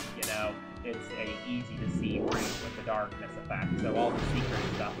like, you know, it's a easy-to-see room with the darkness effect, so all the secret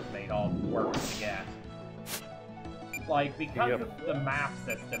stuff is made all worse to get. Like, because of the map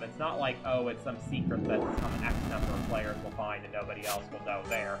system, it's not like, oh, it's some secret that some X number of players will find and nobody else will know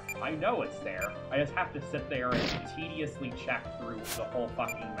there. I know it's there. I just have to sit there and tediously check through the whole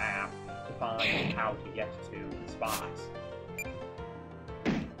fucking map to find how to get to the spots.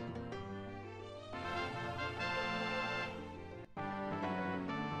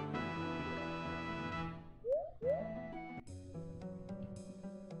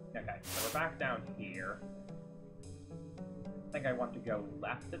 Okay, so we're back down here. I think I want to go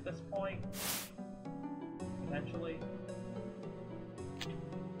left at this point, potentially.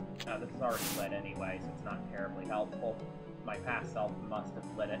 This is already lit anyway, so it's not terribly helpful. My past self must have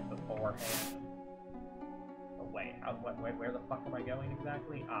lit it beforehand. Oh wait, where the fuck am I going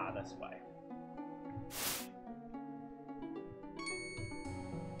exactly? Ah, this way.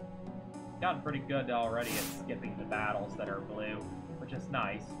 Gotten pretty good already at skipping the battles that are blue, which is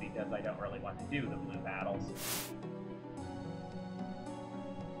nice because I don't really want to do the blue battles.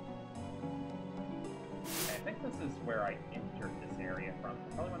 I think this is where I entered this area from.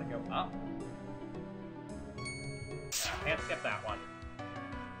 I probably want to go up. Can't skip that one.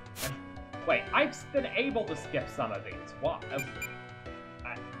 Wait, I've been able to skip some of these. What?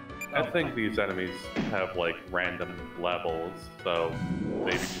 I think these enemies have like random levels, so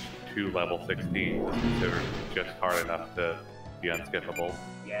maybe just 2 level 16 is considered just hard enough to be unskippable.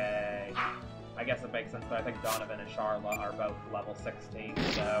 Yay. I guess it makes sense that I think Donovan and Charla are both level 16,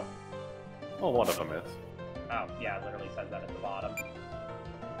 so... Well, one of them is. Oh, yeah, it literally says that at the bottom.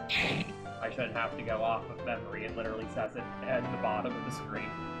 I shouldn't have to go off of memory, it literally says it at the bottom of the screen.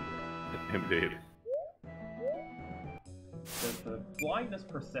 Indeed. Does the blindness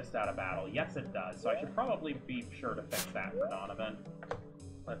persist out of battle? Yes, it does, so I should probably be sure to fix that for Donovan.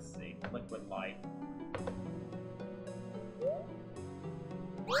 Let's see, liquid light.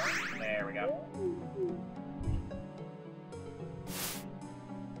 There we go.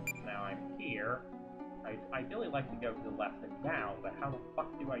 Now I'm here. I'd ideally like to go to the left and down, but how the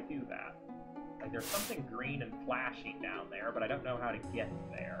fuck do I do that? Like, there's something green and flashing down there, but I don't know how to get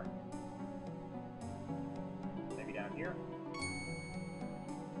there. Maybe down here?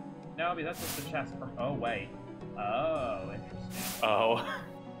 No, but that's just the chest from... Oh, wait. Oh, interesting. Oh.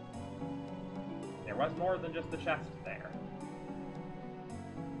 There was more than just the chest there.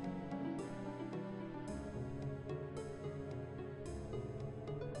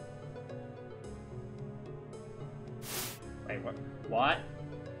 Wait, what?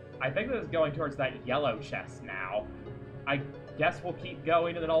 I think this is going towards that yellow chest now. I guess we'll keep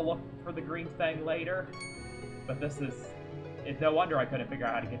going and then I'll look for the green thing later. But this is... It's no wonder I couldn't figure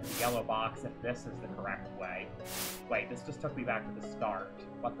out how to get to the yellow box if this is the correct way. Wait, this just took me back to the start.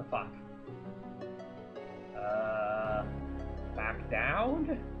 What the fuck? Back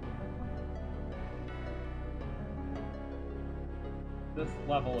down? This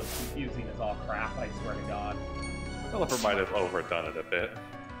level is confusing as all crap, I swear to God. Developer might have overdone it a bit.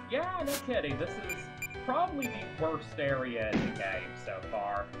 Yeah, no kidding. This is probably the worst area in the game so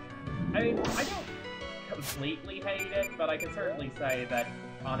far. I mean, I don't completely hate it, but I can certainly say that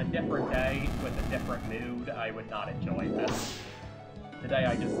on a different day, with a different mood, I would not enjoy this. Today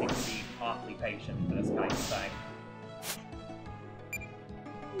I just seem to be awfully patient for this kind of thing.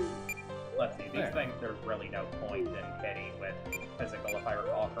 Let's see, these things there's really no point in hitting with physical if I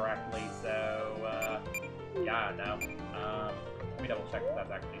recall correctly, so, yeah, no. Let me double check if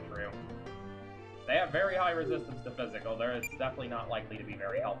that's actually true. They have very high resistance to physical. It's definitely not likely to be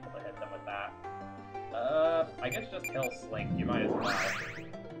very helpful to hit them with that. I guess just Hill Slink. You might as well.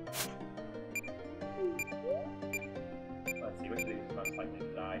 Let's see, which of these is most likely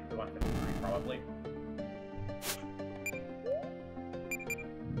to die? The 153, probably.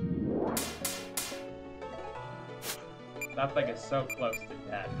 That thing is so close to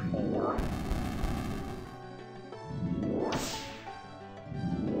dead. 4.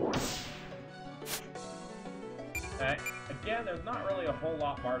 Again, there's not really a whole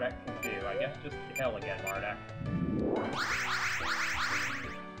lot Mardek can do. I guess just kill again, Mardek.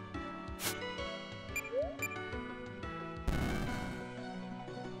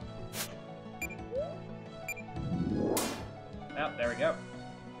 Oh, there we go.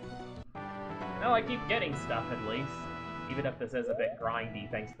 Well, I keep getting stuff at least. Even if this is a bit grindy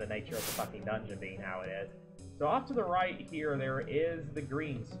thanks to the nature of the fucking dungeon being how it is. So off to the right here, there is the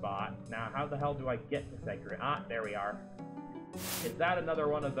green spot. Now, how the hell do I get to that green? Ah, there we are. Is that another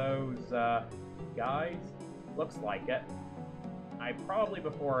one of those, guys? Looks like it. I probably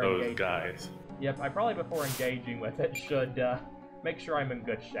before engaging... Those guys. Yep, I probably before engaging with it should, make sure I'm in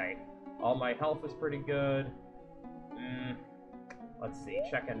good shape. All my health is pretty good. Let's see,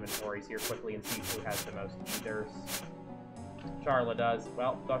 check inventories here quickly and see who has the most ethers. Charla does.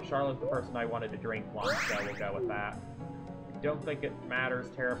 Well, Charla's the person I wanted to drink once, so we'll go with that. I don't think it matters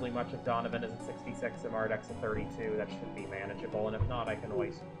terribly much if Donovan is at 66 and Mardek's at 32. That should be manageable, and if not, I can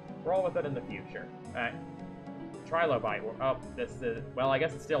always roll with it in the future. Alright. Trilobite. Oh, this is... Well, I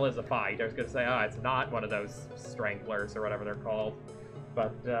guess it still is a fight. I was gonna say, it's not one of those stranglers or whatever they're called.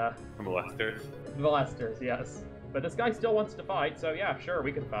 But, Molesters? Molesters, yes. But this guy still wants to fight, so yeah, sure,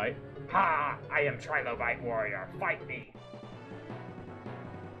 we can fight. Ha! I am Trilobite Warrior. Fight me!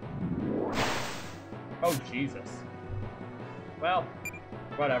 Oh, Jesus. Well,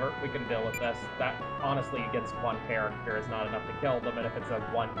 whatever, we can deal with this. That, honestly, against one character is not enough to kill them, and if it's a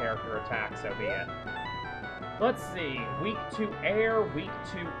one-character attack, so be it. Let's see. Weak to air, weak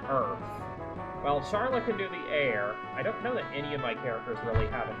to earth. Well, Charla can do the air. I don't know that any of my characters really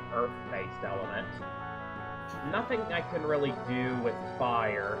have an earth-based element. Nothing I can really do with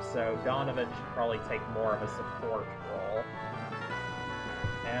fire, so Donovan should probably take more of a support role.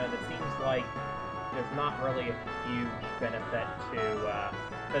 And it seems like there's not really a huge benefit to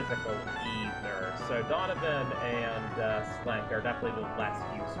physical either. So Donovan and Slink are definitely the less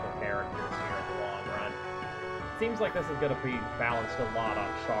useful characters here in the long run. Seems like this is going to be balanced a lot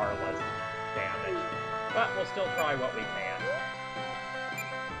on Charla's damage, but we'll still try what we can.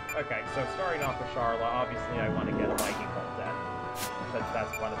 Okay, so starting off with Charla, obviously I want to get a Lightning Bolt in, since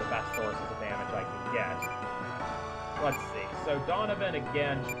that's one of the best sources of damage I can get. Let's see. So Donovan,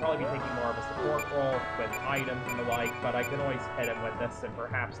 again, should probably be taking more of a support role with items and the like, but I can always hit him with this, and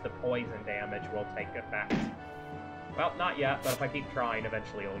perhaps the poison damage will take effect. Well, not yet, but if I keep trying,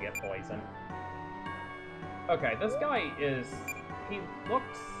 eventually he'll get poisoned. Okay, this guy is... He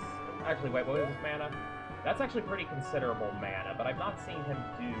looks... Actually, wait, what is his mana? That's actually pretty considerable mana, but I've not seen him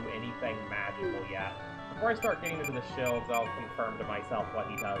do anything magical yet. Before I start getting into the shields, I'll confirm to myself what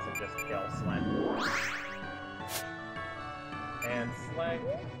he does and just kill Slink. And Slink...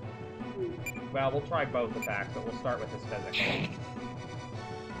 Well, we'll try both attacks, but we'll start with his physical.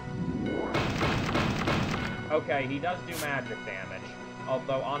 Okay, he does do magic damage.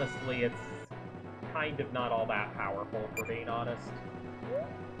 Although, honestly, it's kind of not all that powerful, for being honest.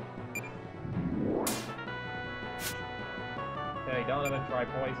 Okay, Donovan, try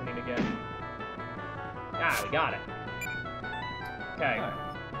poisoning again. Ah, we got it. Okay. Nice.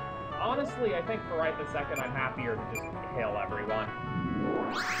 Honestly, I think for right this second, I'm happier to just kill everyone.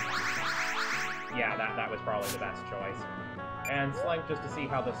 Yeah, that was probably the best choice. And Slink, just to see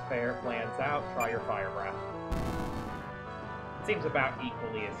how this fair plans out, try your Fire Breath. It seems about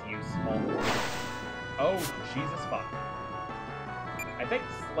equally as useful. Oh, Jesus fuck. I think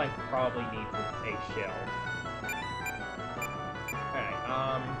Slink probably needs a shield. Okay,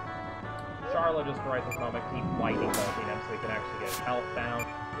 Charla just for right this moment keep lightning bolting him so he can actually get his health down.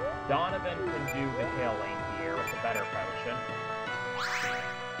 Donovan can do the healing here with a better potion.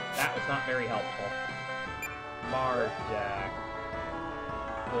 That was not very helpful. Mardek.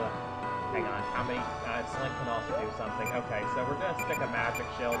 Ugh. Hang on, how many... Slink can also do something. Okay, so we're gonna stick a magic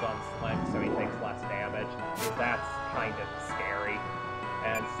shield on Slink so he takes less damage, because that's kind of scary.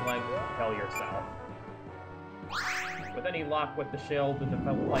 And Slink, kill yourself. With any luck with the shield and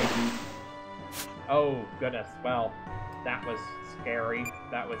the plate... Oh, goodness, well, that was scary.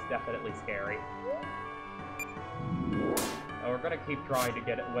 That was definitely scary. Oh, we're gonna keep trying to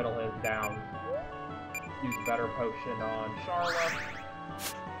whittle him down. Use better potion on Charlotte.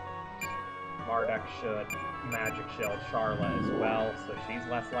 Mardek should magic shield Charlotte as well, so she's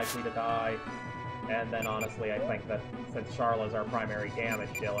less likely to die. And then honestly, I think that since Charlotte's our primary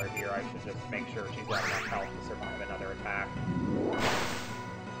damage dealer here, I should just make sure she's got enough health to survive another attack.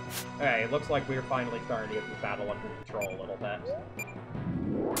 Okay, it looks like we're finally starting to get this battle under control a little bit.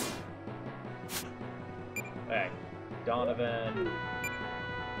 Okay, Donovan...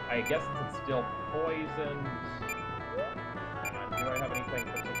 I guess it's still poisoned. Hang on, do I have anything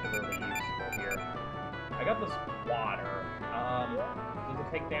particularly useful here? I got this water. Does it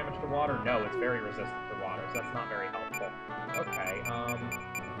take damage to water? No, it's very resistant to water, so that's not very helpful. Okay,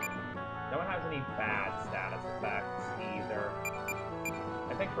 no one has any bad status effects either.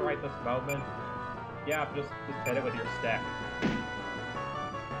 I think for right this moment, yeah, just hit it with your stick.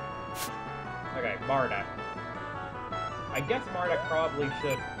 Okay, Mardek. I guess Mardek probably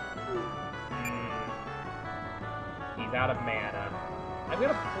should... He's out of mana. I'm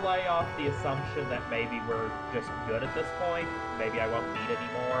gonna play off the assumption that maybe we're just good at this point. Maybe I won't need any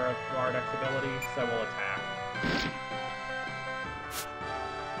more of Mardek's abilities, so we'll attack.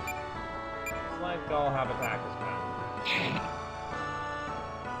 Slink, I'll have attack as well.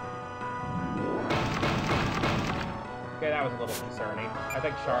 Okay, that was a little concerning. I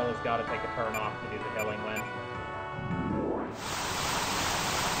think Charlotte's got to take a turn off to do the healing win.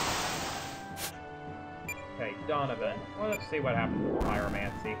 Okay, Donovan. Well, let's see what happens with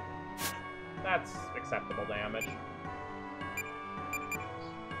Pyromancy. That's acceptable damage.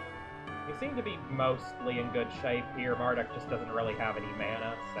 We seem to be mostly in good shape here. Mardek just doesn't really have any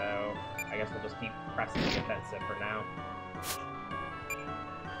mana, so I guess we'll just keep pressing the defensive for now.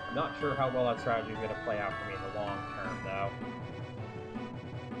 I'm not sure how well that strategy is going to play out for me in the long term, though.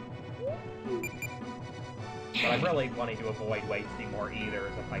 But I'm really wanting to avoid wasting more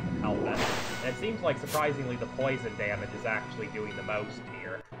ethers if I can help it. And it seems like, surprisingly, the poison damage is actually doing the most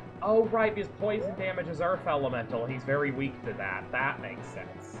here. Oh, right, because poison damage is Earth Elemental. He's very weak to that. That makes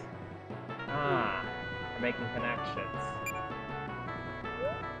sense. Ah, we're making connections.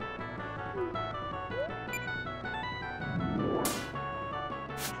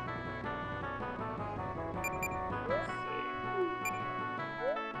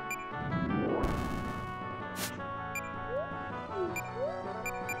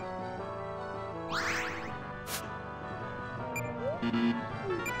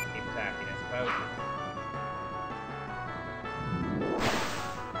 Keep attacking his potion.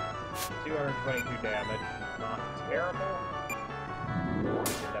 222 damage. Not terrible. We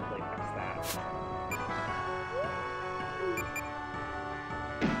can definitely fix that.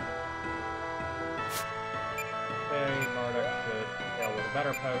 Okay, Mardek should kill with a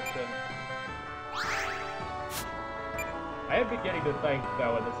better potion. I am beginning to think,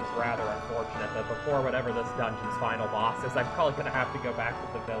 though, and this is rather unfortunate, that before whatever this dungeon's final boss is, I'm probably going to have to go back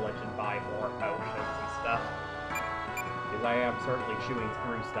to the village and buy more potions and stuff. Because I am certainly chewing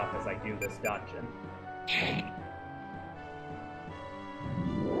through stuff as I do this dungeon. Okay,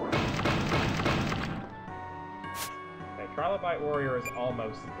 Trilobite Warrior is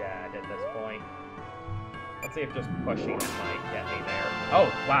almost dead at this point. Let's see if just pushing it might get me there. Oh,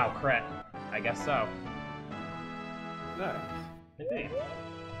 wow, crit. I guess so. Nice. Indeed.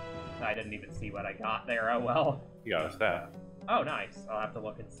 I didn't even see what I got there, oh well. You got a staff. Oh, nice. I'll have to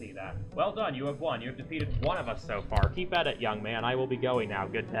look and see that. Well done, you have won. You have defeated one of us so far. Keep at it, young man. I will be going now.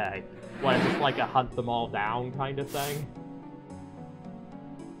 Good day. What, is this like a hunt them all down kind of thing?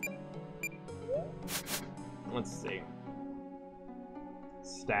 Let's see.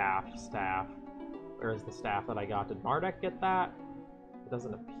 Staff. Where's the staff that I got? Did Mardek get that? It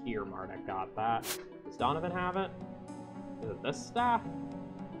doesn't appear Mardek got that. Does Donovan have it? Is it this staff?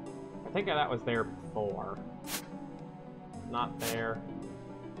 I think that was there before. Not there.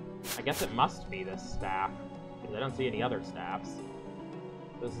 I guess it must be this staff, because I don't see any other staffs.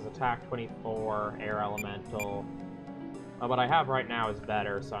 This is attack 24, air elemental. Well, what I have right now is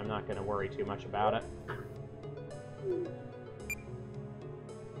better, so I'm not going to worry too much about it.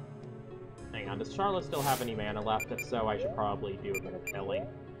 Hang on, does Charlotte still have any mana left? If so, I should probably do a bit of killing.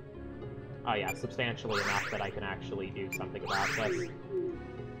 Oh yeah, substantially enough that I can actually do something about this.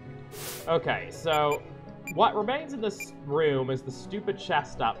 Okay, so what remains in this room is the stupid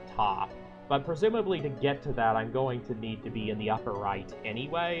chest up top, but presumably to get to that, I'm going to need to be in the upper right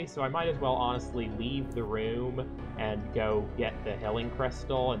anyway, so I might as well honestly leave the room and go get the healing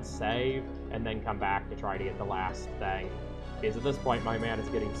crystal and save, and then come back to try to get the last thing. Because at this point, my mana is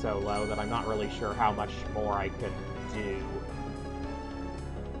getting so low that I'm not really sure how much more I could do.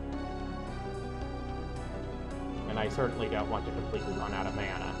 And I certainly don't want to completely run out of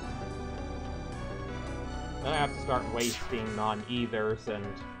mana. Then I have to start wasting non-ethers and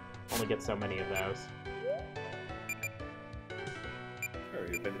only get so many of those. Sure,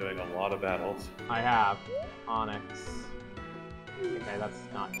 you've been doing a lot of battles. I have. Onyx. Okay, that's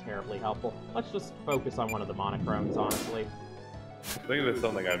not terribly helpful. Let's just focus on one of the monochromes, honestly. I think it's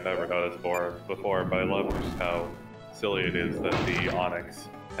something I've never noticed before, but I love just how silly it is that the Onyx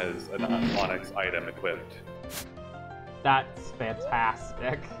has an Onyx item equipped. That's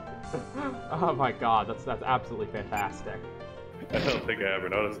fantastic. Oh my god, that's absolutely fantastic. I don't think I ever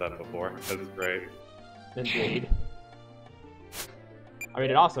noticed that before. That's great. Indeed. I mean,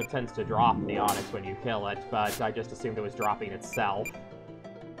 it also tends to drop the Onyx when you kill it, but I just assumed it was dropping itself.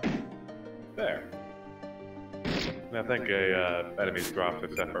 There. And I think enemy's drops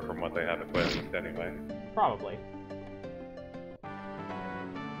are separate from what they have equipped anyway. Probably.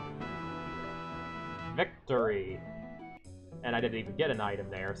 Victory! And I didn't even get an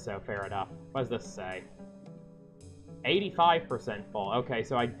item there, so fair enough. What does this say? 85% full. Okay,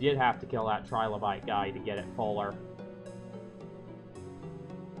 so I did have to kill that trilobite guy to get it fuller.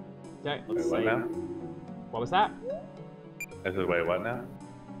 Okay, let's see. Wait, what now? What was that? I said, wait, what now?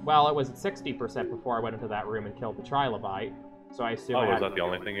 Well, it was at 60% before I went into that room and killed the trilobite, so I assume was that the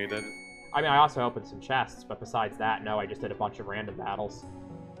only thing you did? I mean, I also opened some chests, but besides that, no, I just did a bunch of random battles.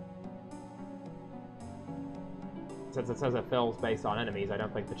 Since it says it fills based on enemies, I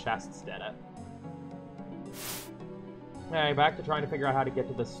don't think the chests did it. Okay, back to trying to figure out how to get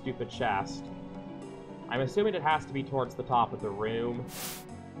to this stupid chest. I'm assuming it has to be towards the top of the room.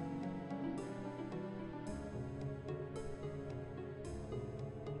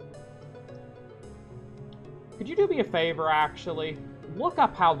 Could you do me a favor, actually? Look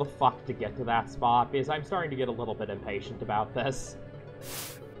up how the fuck to get to that spot, because I'm starting to get a little bit impatient about this.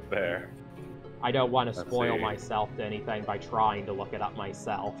 There. I don't want to spoil myself to anything by trying to look it up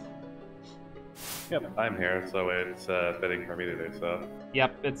myself. Yep, I'm here, so it's fitting for me to do so.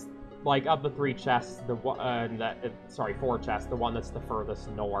 Yep, it's like of the 3 chests, the sorry, 4 chests, the one that's the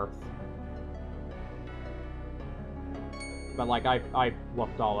furthest north. But like I've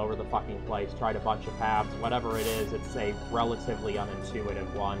looked all over the fucking place, tried a bunch of paths, whatever it is, it's a relatively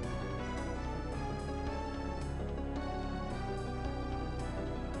unintuitive one.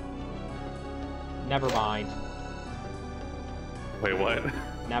 Never mind. Wait, what?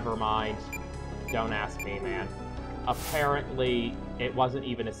 Never mind. Don't ask me, man. Apparently, it wasn't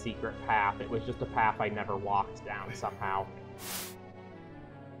even a secret path. It was just a path I never walked down somehow.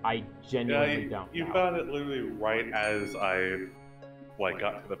 I genuinely don't know. You found it literally right as I,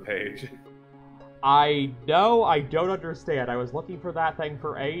 got to the page. I know, I don't understand. I was looking for that thing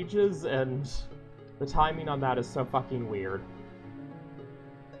for ages, and the timing on that is so fucking weird.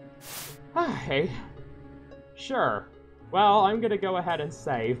 Hey. Sure. Well, I'm gonna go ahead and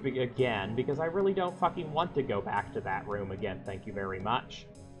save again, because I really don't fucking want to go back to that room again, thank you very much.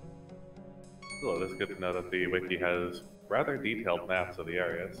 Well, it's good to know that the wiki has rather detailed maps of the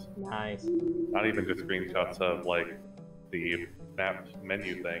areas. Nice. Not even just screenshots of, the map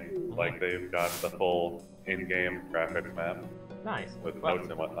menu thing. They've got the full in-game graphics map. Nice. With notes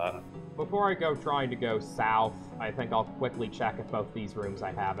and whatnot. Before I go trying to go south, I think I'll quickly check if both these rooms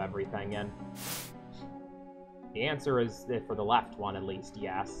I have everything in. The answer is, for the left one at least,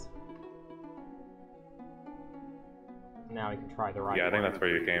 yes. Now we can try the right one. Yeah, I think that's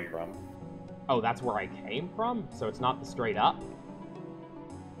where you came from. Oh, that's where I came from? So it's not the straight up?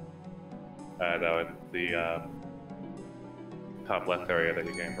 No, it's the top left area that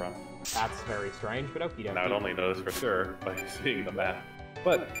you came from. That's very strange, but okie dokie. Now, I'd only noticed for sure by seeing the map.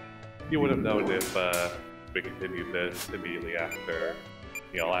 But you would have known if we continued this immediately after,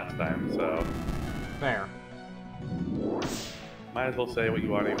 last time, so... Fair. Might as well say what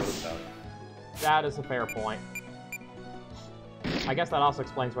you already would have known. That is a fair point. I guess that also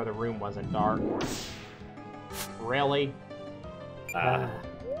explains why the room wasn't dark. Really?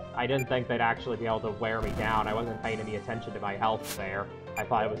 I didn't think they'd actually be able to wear me down. I wasn't paying any attention to my health there. I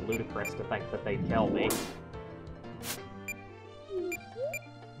thought it was ludicrous to think that they'd kill me.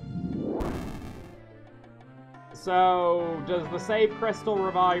 So, does the save crystal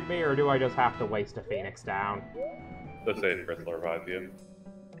revive me, or do I just have to waste a phoenix down? The save crystal revive you.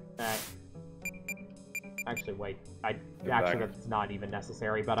 Actually, wait. back. That's not even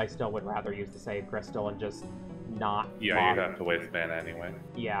necessary, but I still would rather use the save crystal and just not Yeah, bother. you have to waste mana anyway.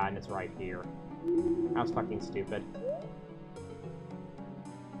 Yeah, and it's right here. That was fucking stupid.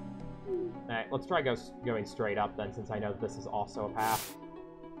 Alright, let's try going straight up then, since I know this is also a path.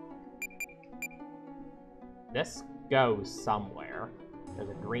 This goes somewhere. There's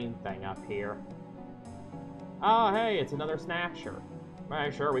a green thing up here. Oh, hey, it's another snatcher.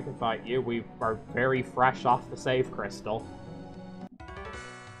 Alright, sure, we can fight you. We are very fresh off the save crystal.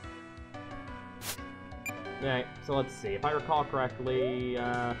 Alright, so let's see. If I recall correctly,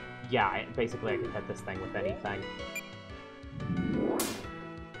 yeah, basically I can hit this thing with anything.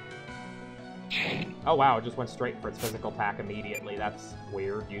 Oh wow, it just went straight for its physical attack immediately. That's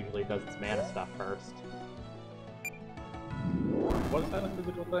weird. Usually it does its mana stuff first. Was that a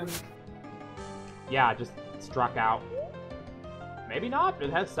physical thing? Yeah, it just struck out. Maybe not.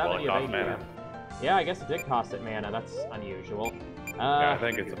 It has 70 well, it of cost AD. mana. Yeah, I guess it did cost it mana. That's unusual. Yeah, I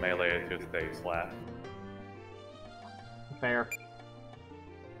think it's a melee, it's just a slap. Fair.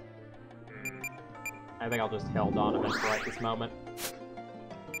 I think I'll just Hill Donovan for right this moment.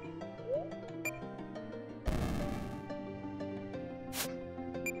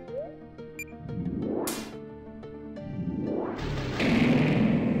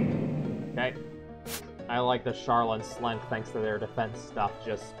 Okay. I like the Charla and Slink, thanks to their defense stuff,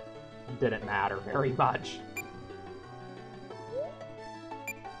 just didn't matter very much.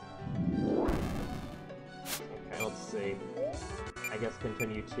 Okay, let's see. I guess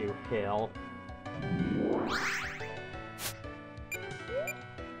continue to heal.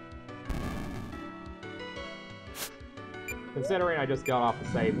 Considering I just got off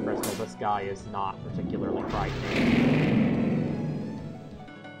the save crystal, this guy is not particularly frightening.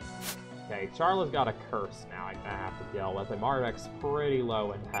 Okay, Charla's got a curse now I'm gonna have to deal with, and Mardek's pretty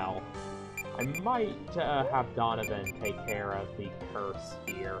low in health. I might have Donovan take care of the curse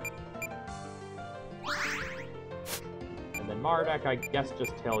here. And then Mardek, I guess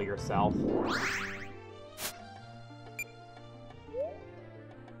just heal yourself.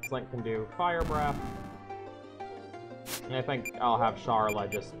 Slink can do Fire Breath. And I think I'll have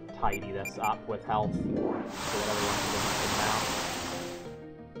Charla just tidy this up with health. Do whatever you want to do now.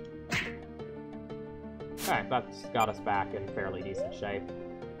 Okay, that's got us back in fairly decent shape.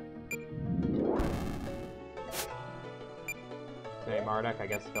 Okay, Mardek, I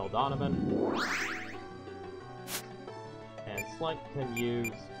guess Phil Donovan. And Slink can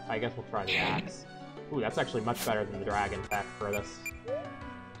use... I guess we'll try the axe. Ooh, that's actually much better than the dragon tech for this.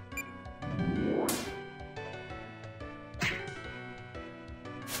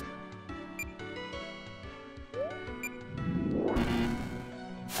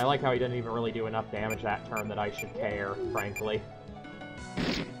 I like how he didn't even really do enough damage that turn that I should care, frankly.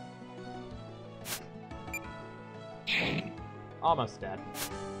 Almost dead.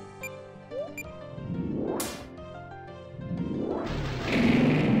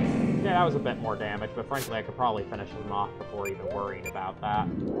 Yeah, that was a bit more damage, but frankly I could probably finish him off before even worrying about that.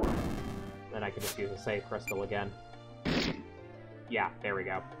 Then I could just use a save crystal again. Yeah, there we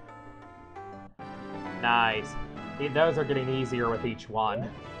go. Nice. Those are getting easier with each one,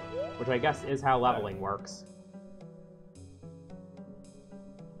 which I guess is how leveling works.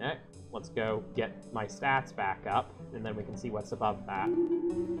 Okay, let's go get my stats back up, and then we can see what's above that.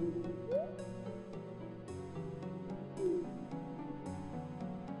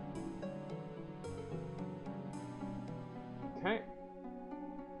 Okay.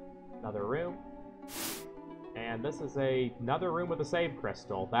 Another room. And this is another room with a save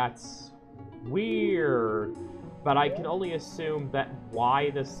crystal. That's weird. But I can only assume that why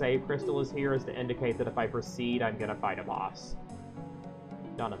the save crystal is here is to indicate that if I proceed, I'm gonna fight a boss.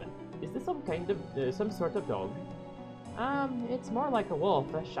 Donovan, is this some kind of, some sort of dog? It's more like a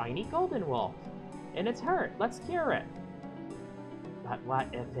wolf, a shiny golden wolf. And it's hurt, let's cure it. But what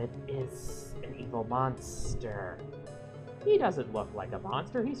if it is an evil monster? He doesn't look like a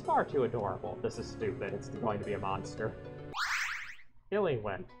monster, he's far too adorable. This is stupid, it's going to be a monster. Healing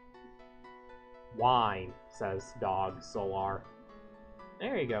Wind. Wine, says Dog Solar.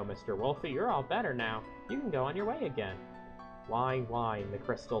 There you go, Mr. Wolfie, you're all better now. You can go on your way again. Wine, wine, the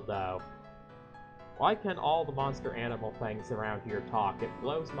crystal dough. Why can all the monster animal things around here talk? It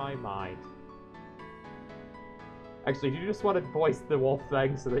blows my mind. Actually, do you just want to voice the wolf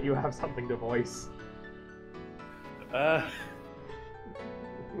thing so that you have something to voice? I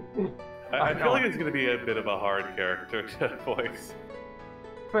feel like it's going to be a bit of a hard character to voice.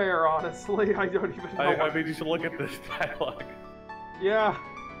 Fair, honestly. I don't even know. I mean, you should look at this dialogue. Yeah.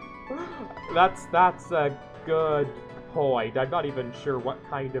 That's a good point. I'm not even sure what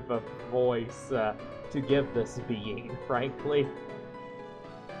kind of a voice to give this being, frankly.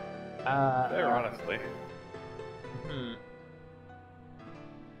 Fair, honestly.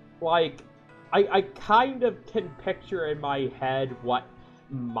 Like, I kind of can picture in my head what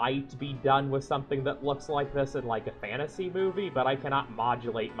might be done with something that looks like this in, like, a fantasy movie, but I cannot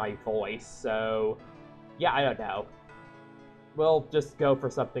modulate my voice, so... yeah, I don't know. We'll just go for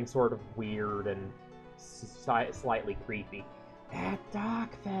something sort of weird and slightly creepy. That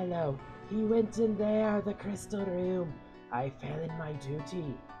dark fellow, he went in there, the crystal room. I fell in my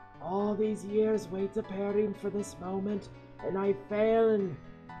duty. All these years wait preparing for this moment, and I fell, and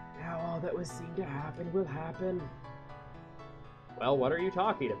now all that was seen to happen will happen. Well, what are you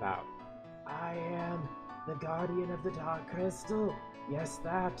talking about? I am the guardian of the dark crystal. Yes,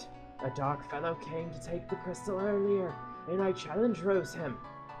 that. A dark fellow came to take the crystal earlier, and I challenged Rose him,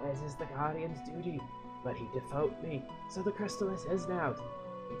 as is the guardian's duty. But he defaulted me, so the crystal is his now.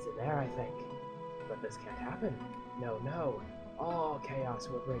 It's in there, I think. But this can't happen. No, no. All chaos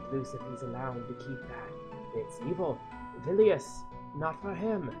will break loose if he's allowed to keep that. It's evil. Vilious. Not for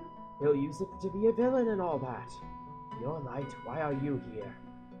him. He'll use it to be a villain and all that. Your light, why are you here?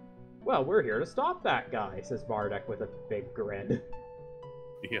 Well, we're here to stop that guy, says Mardek with a big grin.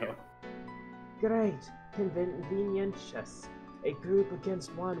 Yeah. Great. Convenientious. A group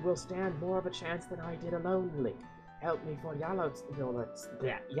against one will stand more of a chance than I did alonely. Help me for Yalot's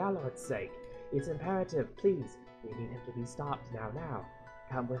sake. It's imperative, please. We need him to be stopped now.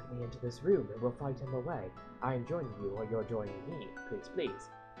 Come with me into this room and we'll fight him away. I'm joining you or you're joining me.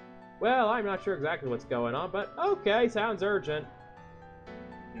 Please. Well, I'm not sure exactly what's going on, but okay, sounds urgent.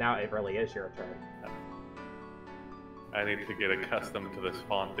 Now it really is your turn. I need to get accustomed to this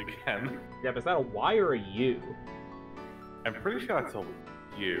font again. Yeah, but is that a Y or a U? I'm pretty sure it's a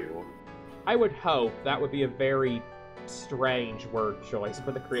U. I would hope that would be a very strange word choice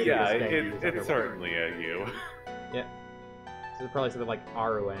for the creator of this game. Yeah, it's certainly a U. Yeah. So it's probably something like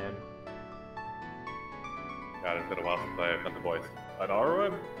ROM. God, it's been a while since I have done the voice. An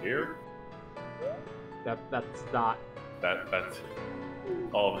ROM? Here? That's not... That's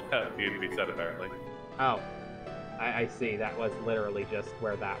all that needed to be said, apparently. Oh. I see. That was literally just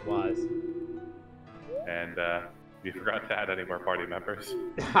where that was. And, you forgot to add any more party members.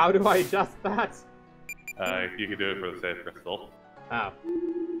 How do I adjust that? You can do it for the save crystal. Oh.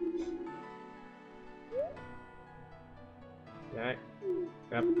 Okay.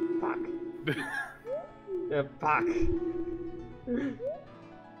 Yep. Fuck. Fuck.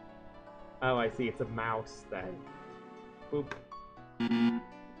 Oh, I see. It's a mouse then. Boop.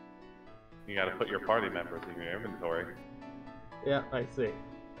 You gotta put your party members in your inventory. Yeah, I see.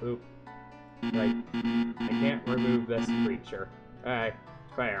 Boop. Right. I can't remove this creature. Alright,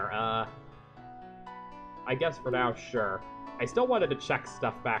 fair. I guess for now, sure. I still wanted to check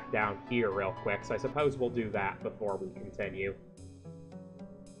stuff back down here real quick, so I suppose we'll do that before we continue.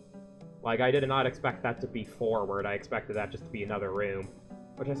 Like, I did not expect that to be forward. I expected that just to be another room.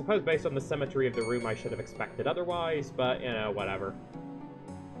 Which I suppose, based on the symmetry of the room, I should have expected otherwise, but, you know, whatever.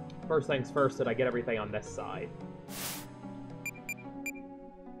 First things first, did I get everything on this side?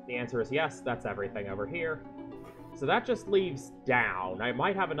 The answer is yes, that's everything over here. So that just leaves down. I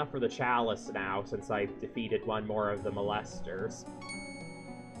might have enough for the chalice now, since I defeated one more of the molesters.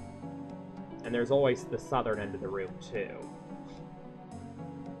 And there's always the southern end of the room, too.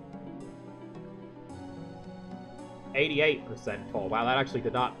 88% full. Wow, that actually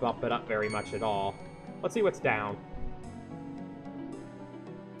did not bump it up very much at all. Let's see what's down.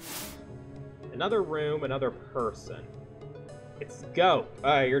 Another room, another person. It's go.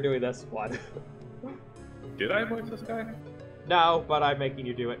 Alright, you're doing this one. Did I voice this guy? No, but I'm making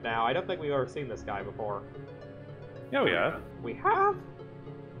you do it now. I don't think we've ever seen this guy before. Yeah, we have. We have?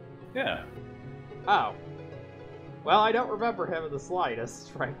 Yeah. Oh. Well, I don't remember him in the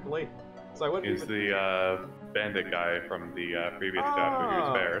slightest, frankly. So I wouldn't He's the bandit guy from the previous chapter who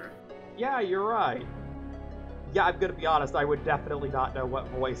was spared. Yeah, you're right. Yeah, I'm gonna be honest, I would definitely not know what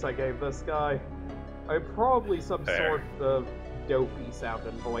voice I gave this guy. I'm probably some sort of dopey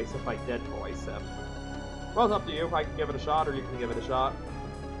sounding voice if I did voice him. Well, it's up to you. I can give it a shot, or you can give it a shot.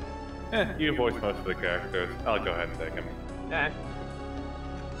 You voice most of the characters. I'll go ahead and take him.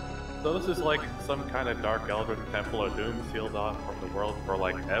 So this is like some kind of Dark Elven Temple of Doom sealed off from the world for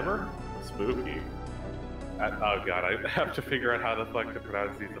like ever? Spooky. Oh god, I have to figure out how the fuck to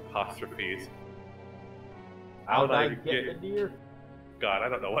pronounce these apostrophes. How'd I get the deer? God, I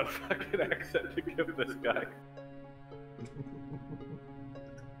don't know what fucking accent to give this guy.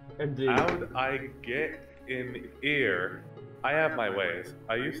 Indeed. How'd I get in here? I have my ways.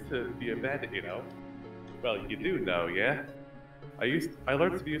 I used to be a bandit, you know. Well, you do know, yeah? I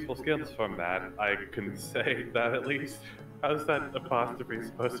learned some useful skills from that. I can say that at least. How's that apostrophe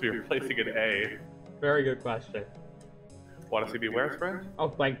supposed to be replacing an A? Very good question. Want to see me where's friend? Oh,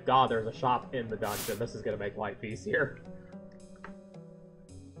 thank God there's a shop in the dungeon. This is gonna make life easier.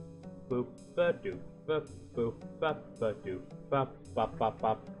 Boop ba doop ba boop ba ba doop ba ba ba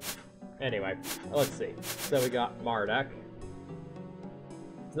ba. Anyway, let's see. So we got Mardek.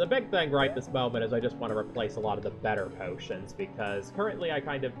 So the big thing right this moment is I just want to replace a lot of the better potions, because currently I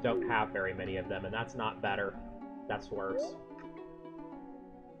kind of don't have very many of them, and that's not better. That's worse.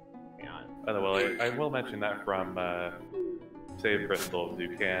 Yeah. By the way, I will mention that from save crystals,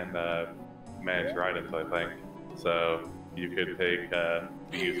 you can manage your items, I think. So you could take the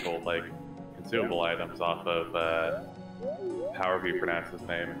useful, like, consumable items off of however you pronounce his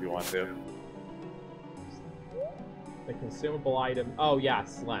name if you want to. The consumable item. Oh yeah,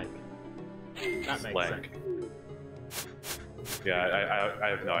 Slank. That makes sense. Yeah, I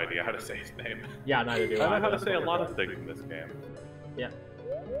have no idea how to say his name. Yeah, neither do I. I know how to say a lot of things in this game. Yeah.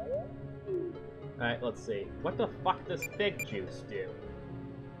 Alright, let's see. What the fuck does fig juice do?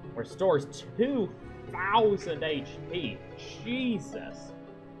 Restores 2,000 HP. Jesus.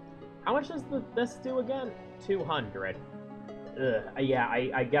 How much does this do again? 200. Ugh. Yeah,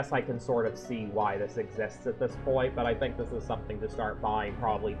 I guess I can sort of see why this exists at this point, but I think this is something to start buying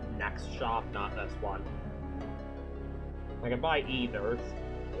probably next shop, not this one. I can buy ethers.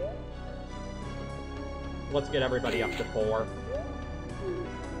 Let's get everybody up to 4.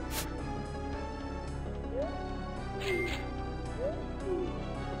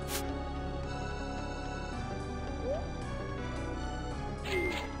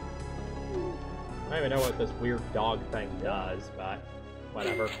 I don't even know what this weird dog thing does, but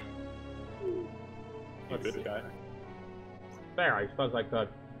whatever. Let's see. Guy. Fair, I suppose I could.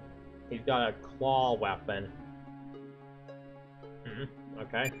 He's got a claw weapon.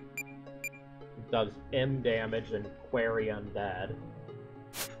 Okay. It does M damage and query undead.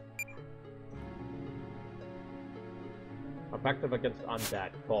 Effective against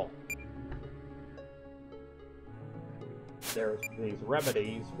undead. Cool. There's these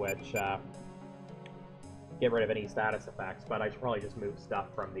remedies which get rid of any status effects, but I should probably just move stuff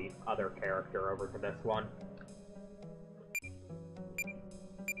from the other character over to this one.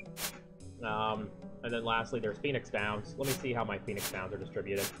 And then lastly, there's Phoenix Downs. Let me see how my Phoenix Downs are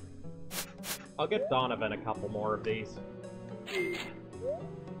distributed. I'll get Donovan a couple more of these. And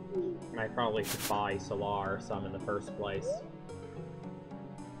I probably should buy Solar some in the first place.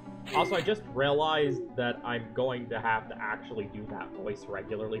 Also, I just realized that I'm going to have to actually do that voice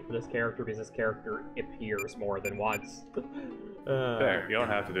regularly for this character, because this character appears more than once. Fair, you don't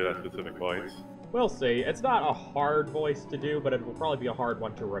have to do that specific voice. We'll see. It's not a hard voice to do, but it will probably be a hard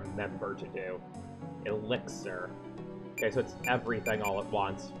one to remember to do. Elixir. Okay, so it's everything all at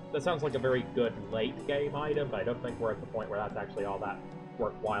once. That sounds like a very good late-game item, but I don't think we're at the point where that's actually all that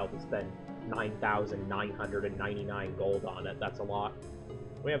worthwhile to spend 9,999 gold on it. That's a lot.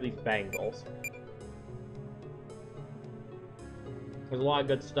 We have these bangles. There's a lot of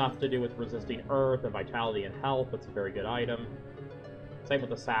good stuff to do with resisting earth and vitality and health. It's a very good item. Same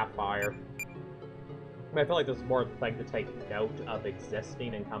with the sapphire. I feel like this is more of a thing to take note of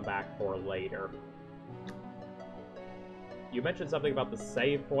existing and come back for later. You mentioned something about the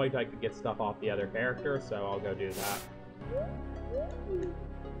save point. I could get stuff off the other character, so I'll go do that.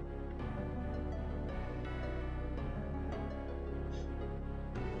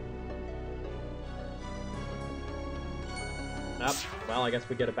 Well, I guess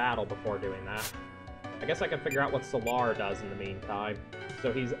we get a battle before doing that. I guess I can figure out what Solar does in the meantime.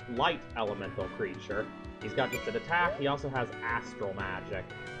 So he's light elemental creature. He's got just an attack. He also has astral magic.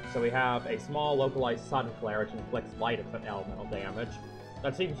 So we have a small localized sun flare which inflicts light elemental damage.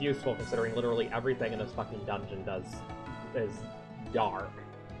 That seems useful considering literally everything in this fucking dungeon is dark.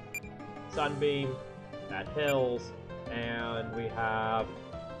 Sunbeam, that hills, and we have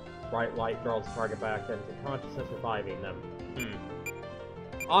bright light draws the target back into consciousness, reviving them.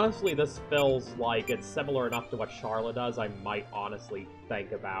 Honestly, this feels like it's similar enough to what Charla does. I might honestly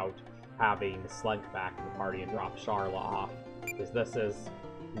think about having Slink back in the party and drop Charla off, because this is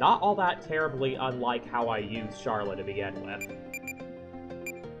not all that terribly unlike how I used Charla to begin with.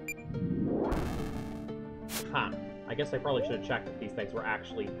 Huh. I guess I probably should have checked if these things were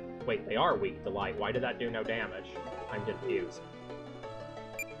actually... Wait, they are weak to light. Why did that do no damage? I'm confused.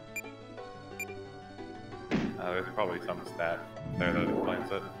 There's probably some stat there that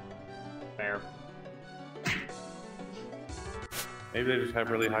explains it. Fair. Maybe they just have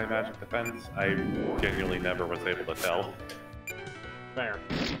really high magic defense. I genuinely never was able to tell. Fair.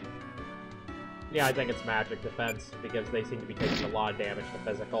 Yeah, I think it's magic defense, because they seem to be taking a lot of damage to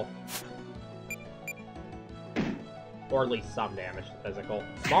physical. Or at least some damage to physical.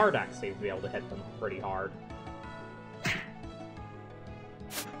 Mardek seems to be able to hit them pretty hard.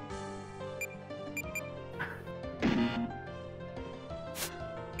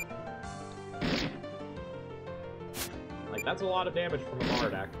 Like, that's a lot of damage from a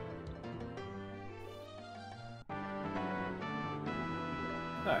Mardek.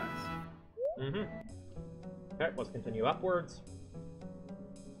 Nice. Mm-hmm. Okay, let's continue upwards.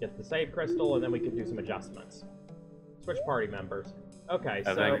 Get the save crystal, and then we can do some adjustments. Switch party members. Okay,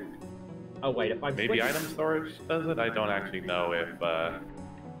 I so... think oh, wait, if I'm maybe switching... item storage does it? I don't actually know if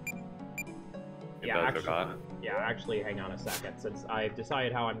yeah, does or not. Yeah, actually, hang on a second. Since I've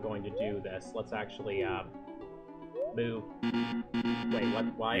decided how I'm going to do this, let's actually, move... Wait, what?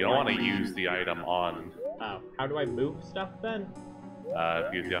 Why? You don't want to use the item on... Oh, how do I move stuff, then?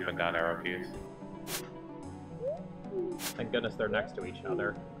 Use the up and down arrow keys. Thank goodness they're next to each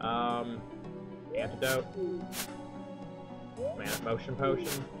other. Antidote. Manic Motion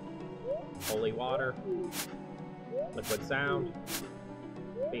Potion. Holy Water. Liquid Sound.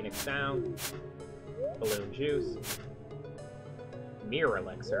 Phoenix Sound. Balloon Juice. Mirror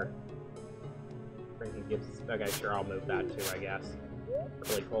Elixir. Drinking gives... okay, sure, I'll move that too, I guess.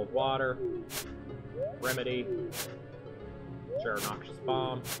 Really Cold Water. Remedy. Sure, Noxious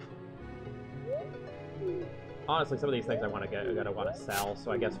Bomb. Honestly, some of these things I'm gonna want to sell,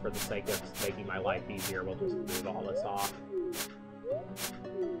 so I guess for the sake of making my life easier, we'll just move all this off.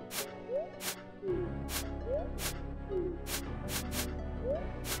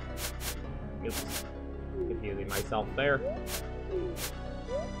 Oops. Confusing myself there.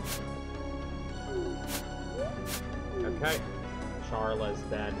 Okay. Charla's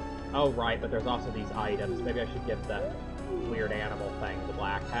then... oh, right, but there's also these items. Maybe I should get the weird animal thing, the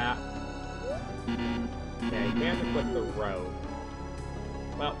black hat. Yeah, you can't equip the robe.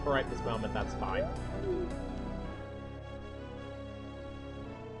 Well, for right this moment, that's fine.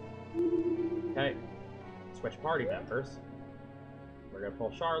 Okay. Switch party members. We're gonna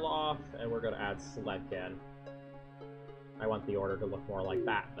pull Charla off, and we're gonna add Sledkin. I want the order to look more like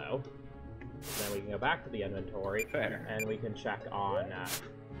that, though. Then we can go back to the inventory, and we can check on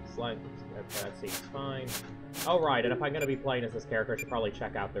Sled. Okay, that seems fine. Oh, right, and if I'm gonna be playing as this character, I should probably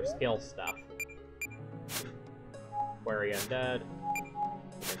check out their skill stuff. Query Undead.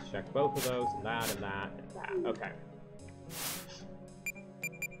 Let's check both of those, and that, and that, and that. Okay.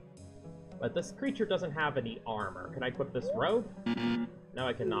 But this creature doesn't have any armor. Can I equip this robe? No,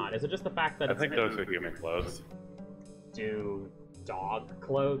 I cannot. Is it just the fact that I think those are human clothes. Do dog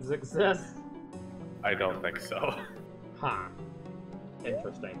clothes exist? I don't think so. Huh.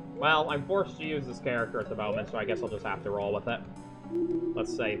 Interesting. Well, I'm forced to use this character at the moment, so I guess I'll just have to roll with it.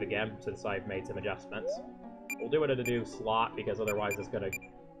 Let's save again, since I've made some adjustments. We'll do it in a new slot, because otherwise it's going to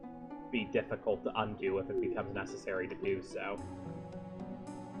be difficult to undo if it becomes necessary to do so.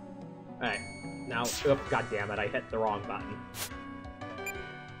 Alright, now, oh, god damn it, I hit the wrong button.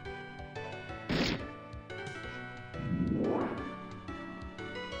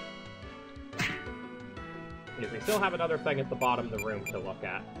 Because we still have another thing at the bottom of the room to look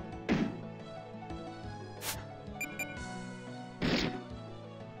at.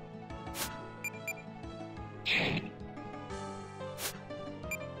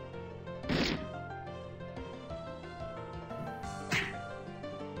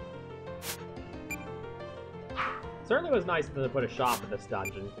 Certainly was nice to put a shop in this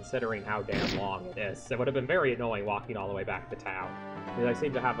dungeon, considering how damn long it is. It would have been very annoying walking all the way back to town, because I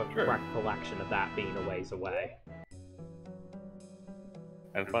seem to have a recollection of that being a ways away.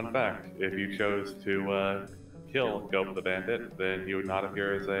 And fun fact, if you chose to kill Gope the Bandit, then you would not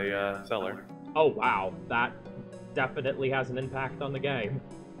appear as a seller. Oh wow, that definitely has an impact on the game.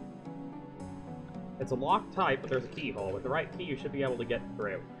 It's a locked type, but there's a keyhole. With the right key, you should be able to get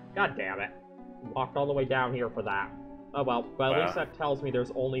through. God damn it. Walked all the way down here for that. Oh well, at least that tells me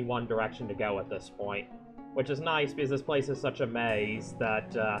there's only one direction to go at this point. Which is nice, because this place is such a maze that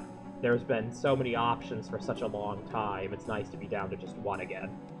there's been so many options for such a long time. It's nice to be down to just one again.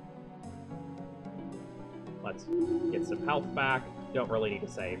 Let's get some health back. Don't really need to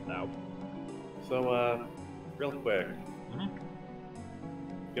save, though. So, real quick. Mm-hmm.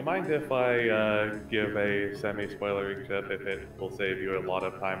 Do you mind if I give a semi-spoilery tip if it will save you a lot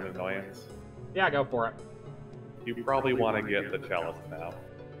of time and annoyance? Yeah, go for it. You probably want to get the chalice now.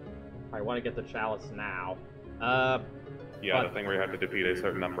 I want to get the chalice now. Yeah, the thing where you have to defeat a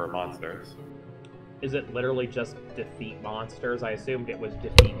certain number of monsters. Is it literally just defeat monsters? I assumed it was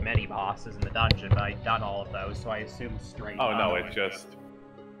defeat many bosses in the dungeon, but I'd done all of those, so I assumed straight Oh up. no, it's just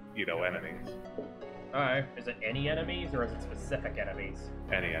enemies. Alright, is it any enemies, or is it specific enemies?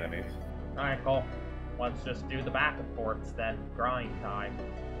 Any enemies. Alright, cool. Let's just do the back and forths then. Grind time.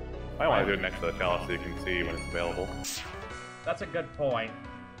 I want to do it next to the chalice so you can see when it's available. That's a good point.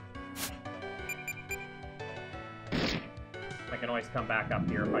 I can always come back up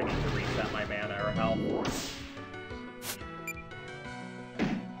here if I need to reset my mana or health.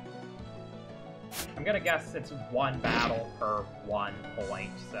 I'm gonna guess it's one battle per 1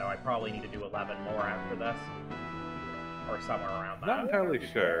 point, so I probably need to do 11 more after this. Or somewhere around that. Not entirely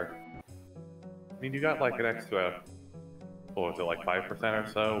sure. I mean, you got like an extra, what was it, like 5% or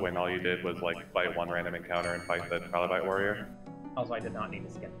so, when all you did was like fight one random encounter and fight the Trilobite Warrior? Also, I did not need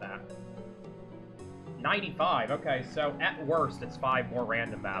to skip that. 95, okay, so at worst, it's 5 more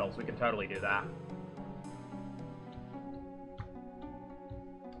random battles. We can totally do that.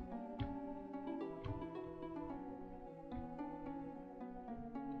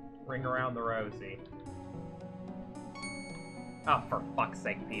 Ring around the rosy. Oh, for fuck's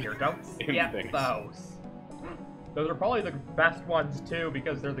sake, Peter, don't skip those. Those are probably the best ones, too,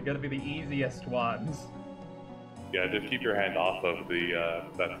 because they're gonna be the easiest ones. Yeah, just keep your hand off of the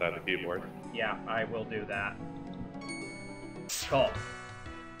that side of the keyboard. Yeah, I will do that. Cool.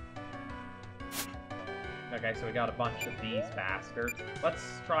 Okay, so we got a bunch of these bastards. Let's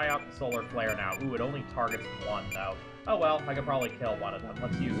try out the solar flare now. Ooh, it only targets 1, though. Oh well, I could probably kill one of them.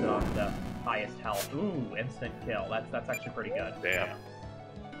 Let's use it on the highest health. Ooh, instant kill. That's actually pretty good. Damn.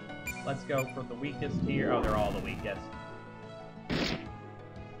 Let's go for the weakest here. Oh, they're all the weakest.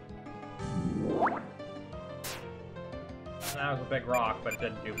 That was a big rock, but it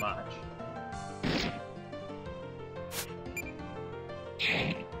didn't do much.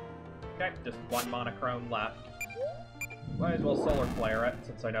 Okay, just 1 monochrome left. Might as well solar flare it,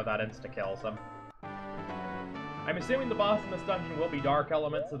 since I know that insta-kills them. I'm assuming the boss in this dungeon will be dark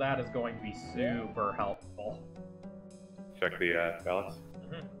element, so that is going to be super helpful. Check the chalice.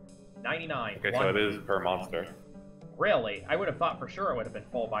 99. Okay, so it is per monster. Really? I would have thought for sure it would have been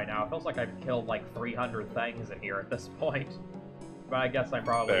full by now. It feels like I've killed like 300 things in here at this point. But I guess I'm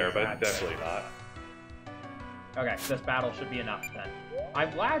probably fair, but definitely not. Okay, this battle should be enough then.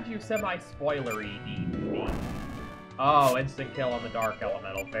 I'm glad you semi-spoilery-d'd me. Oh, instant kill on the Dark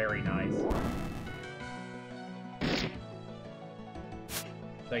Elemental. Very nice.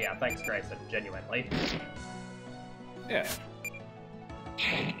 So yeah, thanks, Grayson. Genuinely. Yeah.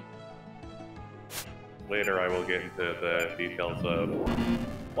 Later I will get into the details of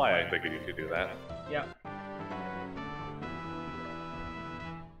why I figured you should do that. Yep.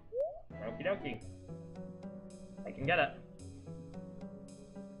 Okie dokie. I can get it.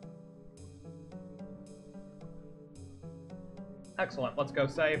 Excellent, let's go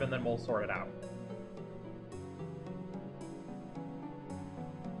save and then we'll sort it out.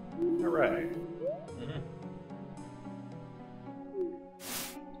 Hooray.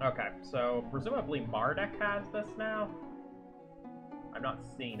 Okay, so presumably Mardek has this now? I'm not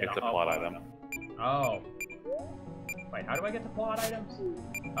seeing it. It's a plot item. Oh. Wait, how do I get to plot items?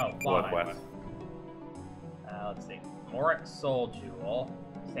 Oh, plot items. Let's see. Moric Soul Jewel,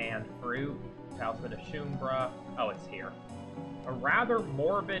 Sand Fruit, Talisman of Shumbra. Oh, it's here. A rather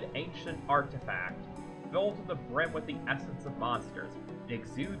morbid ancient artifact, filled to the brim with the essence of monsters. It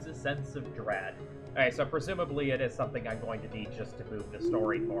exudes a sense of dread. Okay, so presumably it is something I'm going to need just to move the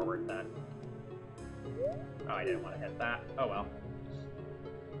story forward then. Oh, I didn't want to hit that. Oh well.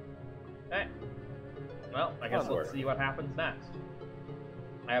 Okay. Well, I guess let's see what happens next.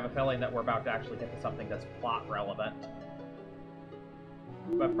 I have a feeling that we're about to actually get to something that's plot relevant.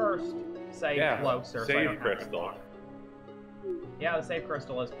 But first, save closer so I don't have to walk. Yeah, the save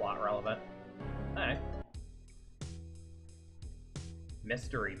crystal is plot relevant. Alright.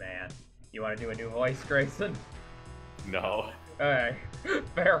 Mystery Man. You want to do a new voice, Grayson? No. Alright.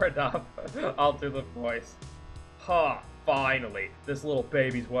 Fair enough. I'll do the voice. Ha! Finally! This little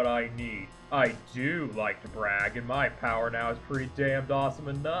baby's what I need. I do like to brag, and my power now is pretty damned awesome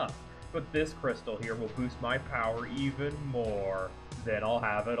enough. But this crystal here will boost my power even more. Then I'll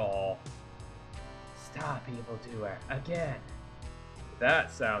have it all. Stop, evildoer. Again.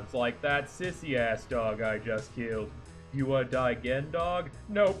 That sounds like that sissy-ass dog I just killed. You wanna die again, dog?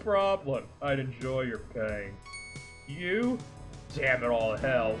 No problem. I'd enjoy your pain. You? Damn it all to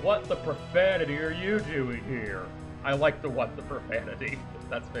hell. What the profanity are you doing here? I like the what the profanity.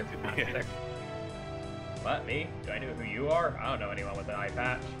 That's fantastic. What, me? Do I know who you are? I don't know anyone with an eye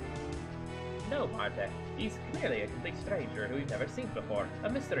patch. No, Mardek. He's clearly a complete stranger who we've never seen before. A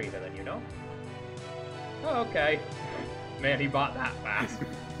mystery villain, you know? Oh, okay. Man, he bought that fast.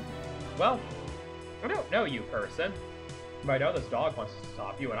 Well, I don't know you, person. But I know this dog wants to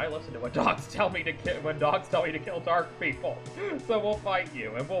stop you, and I listen to what dogs tell me to when dogs tell me to kill dark people. So we'll fight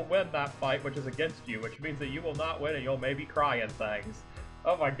you, and we'll win that fight, which is against you, which means that you will not win, and you'll maybe cry and things.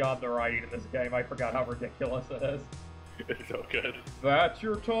 Oh my god, the writing in this game, I forgot how ridiculous it is. It's so good. That's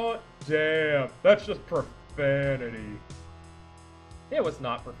your taunt? Damn, that's just profanity. It was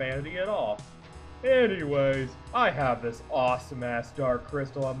not profanity at all. Anyways, I have this awesome-ass dark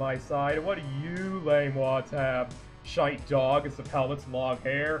crystal on my side, and what do you lame-wads have? Shite dog and some helmet's long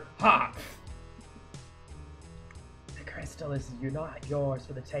hair? Ha! The crystal is not yours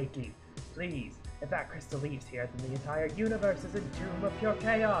for the taking. Please, if that crystal leaves here, then the entire universe is a doom of pure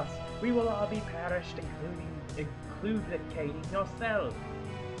chaos. We will all be perished, including yourself.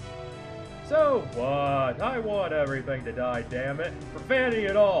 So what? I want everything to die, damn it. Profanity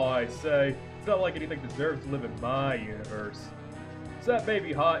at all, I say. It's not like anything deserves to live in my universe. Except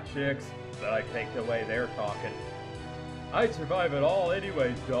maybe hot chicks, but I take the way they're talking. I'd survive it all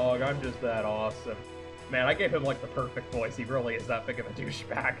anyways, dog. I'm just that awesome. Man, I gave him, like, the perfect voice. He really is that big of a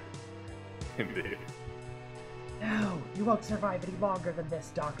douchebag. Indeed. No, you won't survive any longer than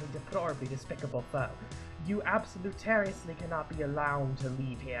this darkly, deplorably despicable foe. You absolutariously cannot be allowed to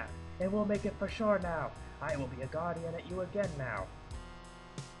leave here. And we'll make it for sure now. I will be a guardian at you again now.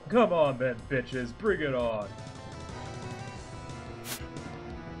 Come on then, bitches. Bring it on.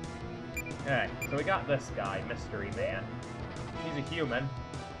 Okay, so we got this guy, Mystery Man. He's a human,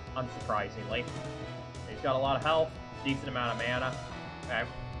 unsurprisingly. He's got a lot of health, decent amount of mana. Okay,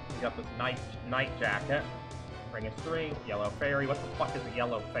 he's got this night jacket. Ring of String, Yellow Fairy. What the fuck is a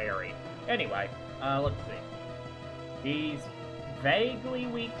Yellow Fairy? Anyway, let's see. He's vaguely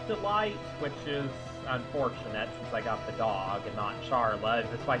weak to light, which is unfortunate since I got the dog and not Charlotte,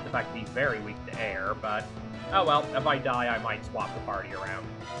 despite the fact that he's very weak to air, but oh well, if I die I might swap the party around.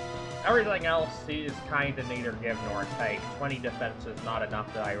 Everything else is kinda neither give nor take. 20 defense is not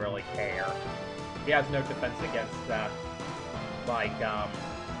enough that I really care. He has no defense against,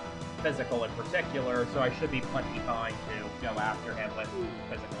 physical in particular, so I should be plenty fine to go after him with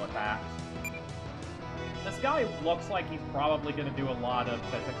physical attacks. This guy looks like he's probably going to do a lot of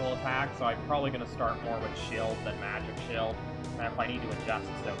physical attacks, so I'm probably going to start more with shield than magic shield. And if I need to adjust,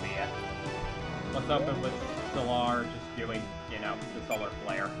 so be it. Let's open with Solar, just doing, you know, the solar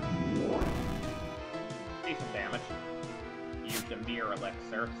flare. Decent damage. Used a mirror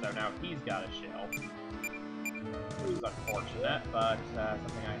elixir, so now he's got a shield. Which is unfortunate, but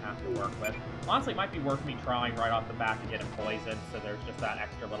something I have to work with. Honestly, it might be worth me trying right off the bat to get him poisoned, so there's just that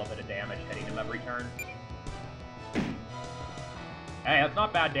extra little bit of damage hitting him every turn. Hey, that's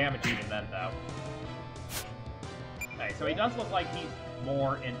not bad damage even then, though. Okay, so he does look like he's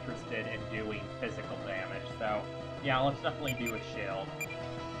more interested in doing physical damage, so yeah, let's definitely do a shield.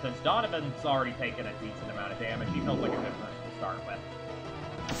 Since Donovan's already taken a decent amount of damage, he feels like a good person to start with.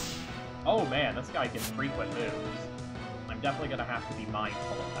 Oh man, this guy can frequent moves. I'm definitely gonna have to be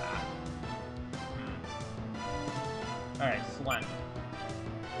mindful of that. Alright, Slent.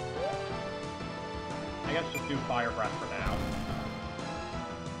 I guess just do Fire Breath for now.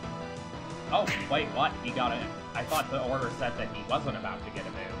 Oh, wait, what? He got it. I thought the order said that he wasn't about to get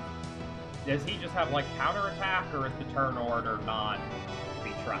a move. Does he just have, like, counterattack, or is the turn order not to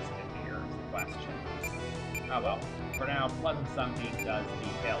be trusted here, is the question. Oh well. For now, Pleasant Sunbeam does the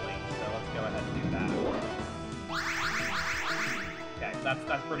healing, so let's go ahead and do that. Okay,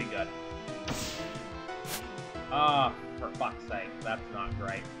 that's pretty good. Ah, for fuck's sake, that's not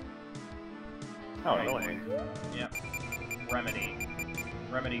great. Oh, annoying. Yep. Remedy.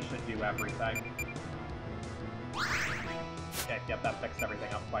 Remedy should do everything. Okay, yep, that fixed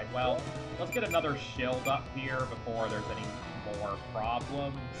everything up quite well. Let's get another shield up here before there's any more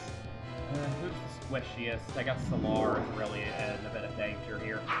problems. Who's the squishiest? I guess Solar is really in a bit of danger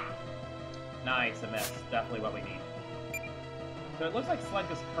here. Nice, a miss. Definitely what we need. So it looks like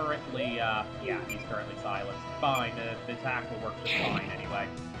Slent is currently, yeah, he's currently silenced. Fine, the attack will work just fine anyway.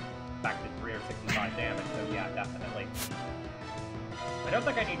 Back to 365 damage, so yeah, definitely. I don't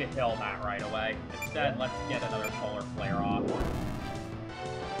think I need to heal that right away. Instead, let's get another solar flare off.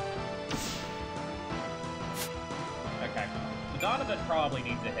 Okay. So Donovan probably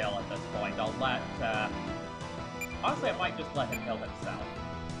needs a heal at this point. I'll let, honestly, I might just let him heal himself.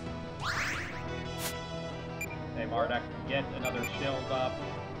 Okay, Mardek, get another shield up.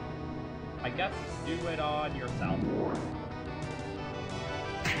 I guess do it on yourself.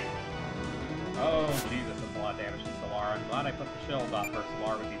 Oh, Jesus, that's a lot of damage to Solar. I'm glad I put the shield up, or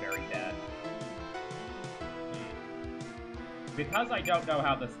Solar would be very dead. Because I don't know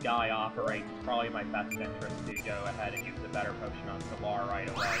how this guy operates, it's probably my best interest to go ahead and use the better potion on Solar right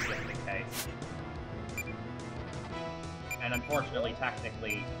away, just in case. And unfortunately,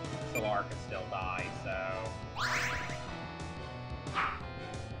 technically, Solar can still die, so...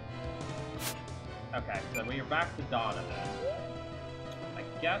 Okay, so we are back to Donovan. I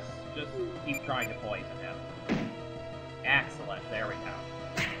guess just keep trying to poison him. Excellent, there we go.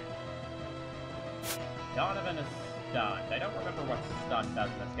 Donovan is stunned. I don't remember what stun does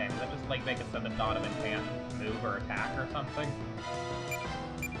in this game. Does that just, like, make it so that Donovan can't move or attack or something?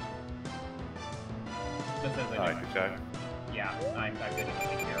 This is a I can check. Yeah, I'm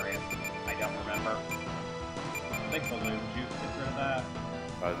genuinely curious. I don't remember. I think balloon juice gets rid of that.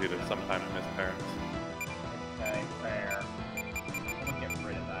 Due to sometimes missed turns. Okay, fair. We'll get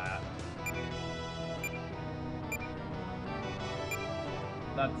rid of that.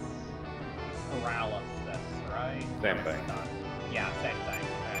 That's paralysis, right? Same thing. Yeah, same thing.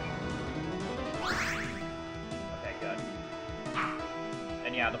 Okay, good.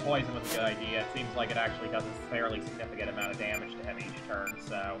 And yeah, the poison was a good idea. It seems like it actually does a fairly significant amount of damage to him each turn,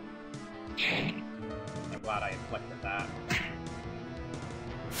 so... I'm glad I inflicted that.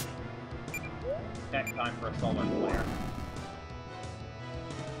 Okay, time for a solar flare.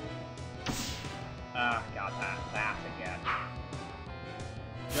 Ah, got that again.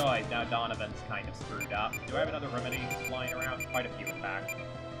 Joy, now Donovan's kind of screwed up. Do I have another remedy lying around? Quite a few, in fact.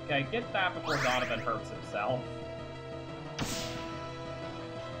 Okay, get that before Donovan hurts himself.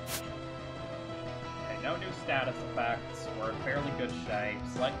 Okay, no new status effects. We're in fairly good shape.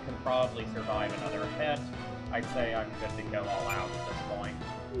 Sled can probably survive another hit. I'd say I'm good to go all out at this point.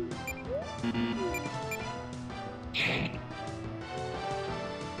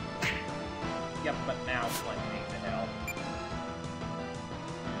 Yep, but now Sled needs a help.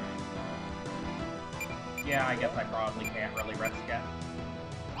 Yeah, I guess I probably can't really risk it.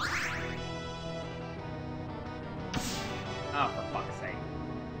 Ah, for fuck's sake.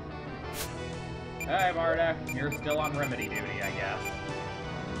 Hey, Mardek, you're still on remedy duty, I guess.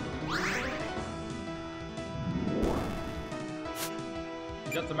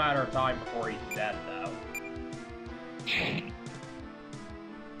 It's just a matter of time before he's dead, though.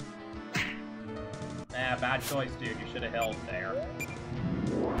 Nah, bad choice, dude. You should have held there.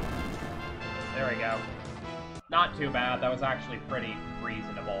 There we go. Not too bad. That was actually pretty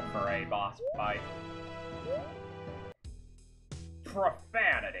reasonable for a boss fight.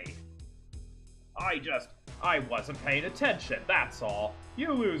 Profanity. I wasn't paying attention, that's all.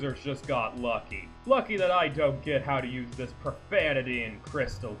 You losers just got lucky. Lucky that I don't get how to use this profanity in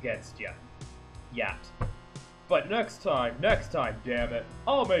Crystal against you. Yet. But next time, damn it,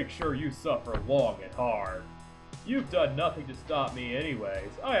 I'll make sure you suffer long and hard. You've done nothing to stop me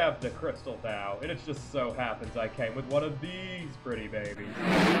anyways. I have the crystal now, and it just so happens I came with one of these pretty babies.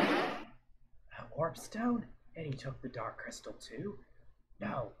 A warp stone? And he took the dark crystal too?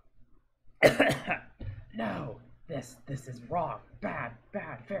 No. No. This is wrong. Bad,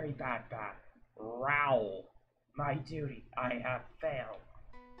 very bad. Growl. My duty, I have failed.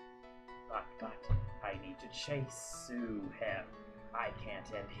 But, I need to chase him. I can't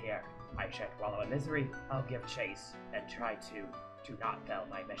end here. I shan't wallow in misery. I'll give chase and try to not fail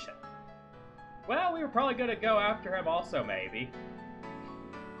my mission. Well, we were probably gonna go after him also, maybe.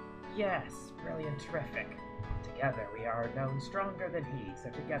 Yes, brilliant, terrific. Together we are known stronger than he, so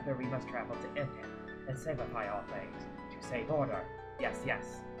together we must travel to end him and savify all things. To save order. Yes.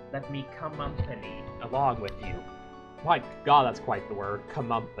 Let me accompany along with you. My god, that's quite the word.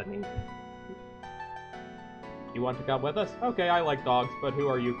 Accompany. You want to come with us? Okay, I like dogs, but who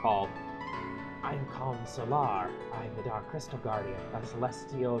are you called? I'm called Solar. I'm the Dark Crystal Guardian, a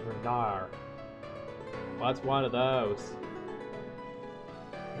celestial lunar. What's one of those?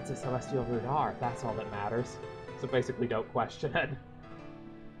 It's a celestial lunar, that's all that matters. So basically don't question it.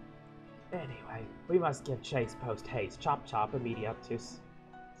 Anyway, we must give chase post-haste. Chop immediatus.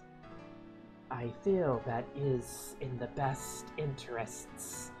 I feel that is in the best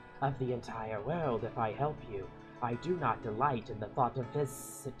interests of the entire world if I help you. I do not delight in the thought of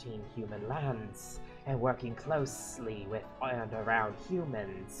visiting human lands and working closely with and around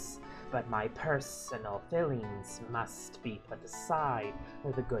humans, but my personal feelings must be put aside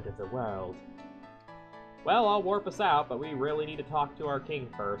for the good of the world. Well, I'll warp us out, but we really need to talk to our king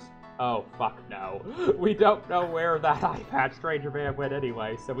first. Oh, fuck no. We don't know where that eye-patch stranger man went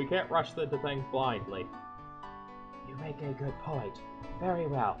anyway, so we can't rush into things blindly. You make a good point. Very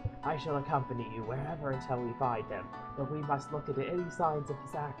well, I shall accompany you wherever until we find him, but we must look into any signs of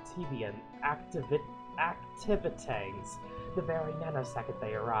his activities the very nanosecond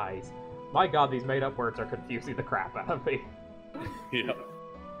they arise. My god, these made-up words are confusing the crap out of me. Yeah.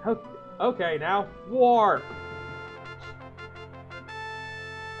 Okay, now, warp!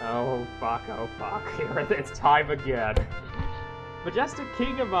 Oh fuck, here it's time again. Majestic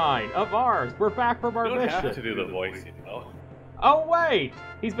king of mine, of ours, we're back from our You don't mission. have to do the voice, you know. Oh wait,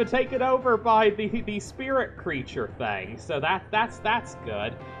 he's been taken over by the spirit creature thing, so that's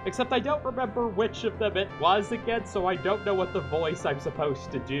good. Except I don't remember which of them it was again, so I don't know what the voice I'm supposed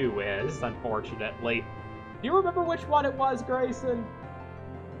to do is, unfortunately. Do you remember which one it was, Grayson?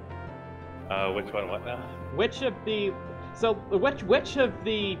 Which one? What now? Which of the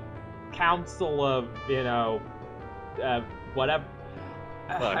council of, you know, whatever.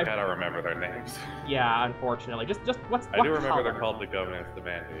 Well, I gotta remember their names. Yeah, unfortunately. Just what I do remember color? they're called the Governance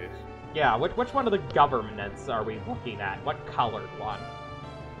Demandees. Yeah, which one of the governments are we looking at? What colored one?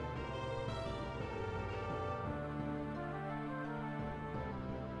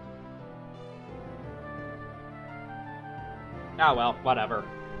 Oh well, whatever.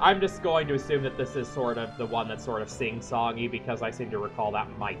 I'm just going to assume that this is sort of the one that's sort of sing-songy, because I seem to recall that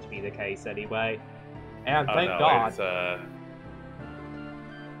might be the case anyway. And thank God. It's,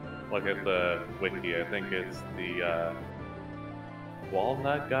 look at the wiki. I think it's the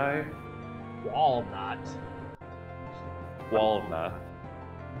Walnut guy. Walnut. Walnut.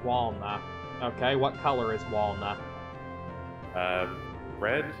 Walnut. Okay, what color is walnut?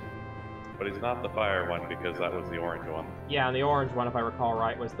 Red. But he's not the fire one because that was the orange one. Yeah, and the orange one, if I recall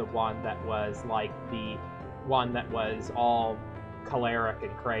right, was the one that was like the one that was all choleric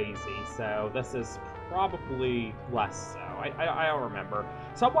and crazy. So this is probably less so. I don't remember.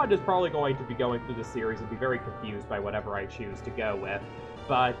 Someone is probably going to be going through the series and be very confused by whatever I choose to go with.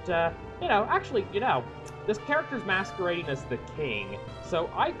 But, you know, actually, you know, this character's masquerading as the king,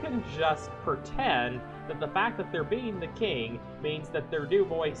 so I can just pretend that the fact that they're being the king means that their new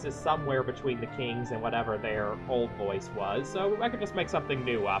voice is somewhere between the king's and whatever their old voice was, so I could just make something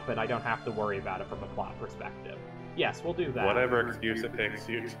new up and I don't have to worry about it from a plot perspective. Yes, we'll do that. Whatever excuse it takes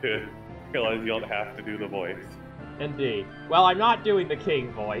you to realize you don't have to do the voice. Indeed. Well, I'm not doing the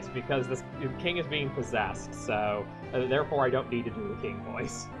king voice because the king is being possessed, so therefore I don't need to do the king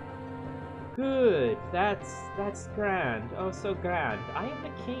voice. Good. That's grand. Oh, so grand. I am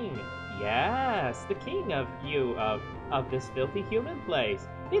the king. Yes, the king of this filthy human place.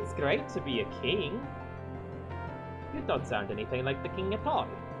 It's great to be a king. You don't sound anything like the king at all.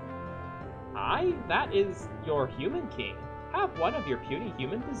 That is your human king. Have one of your puny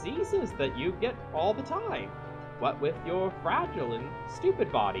human diseases that you get all the time. What with your fragile and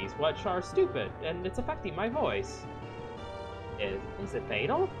stupid bodies, which are stupid, and it's affecting my voice. Is it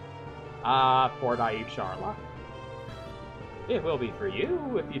fatal? Poor naive Charla. It will be for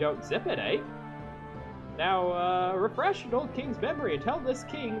you if you don't zip it, eh? Now, refresh an old king's memory and tell this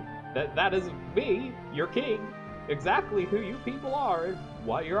king that is me, your king, exactly who you people are and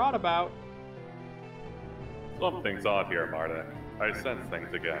what you're on about. Something's odd here, Mardek. I sense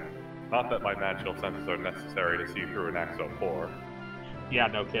things again. Not that my magical senses are necessary to see through an Axo 4. Yeah,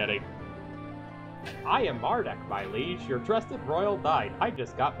 no kidding. I am Mardek, my liege, your trusted royal knight. I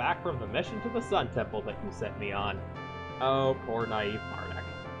just got back from the mission to the Sun Temple that you sent me on. Oh, poor naive Mardek.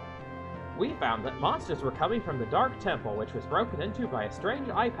 We found that monsters were coming from the Dark Temple, which was broken into by a strange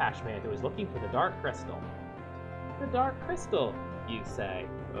eye patch man who was looking for the Dark Crystal. The Dark Crystal, you say?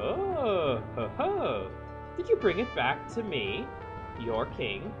 Oh, ho ho. Did you bring it back to me, your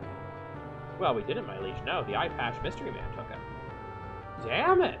king? Well, we didn't, my liege. No, the eye patch mystery man took it.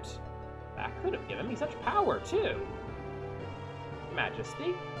 Damn it! That could have given me such power, too.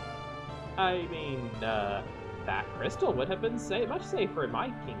 Majesty? I mean, that crystal would have been much safer in my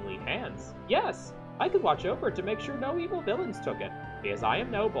kingly hands. Yes, I could watch over it to make sure no evil villains took it, because I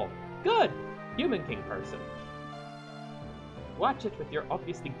am noble. Good! Human king person. Watch it with your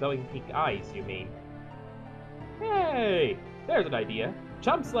obviously glowing pink eyes, you mean. Hey! There's an idea.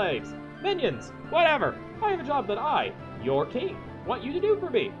 Chump slaves! Minions! Whatever! I have a job that I, your king, want you to do for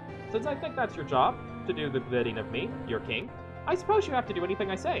me. Since I think that's your job, to do the bidding of me, your king, I suppose you have to do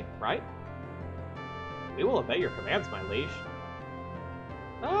anything I say, right? We will obey your commands, my liege.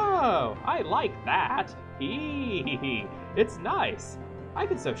 Oh, I like that. Hee, it's nice. I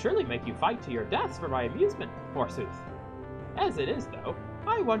could so surely make you fight to your deaths for my amusement, forsooth. As it is, though,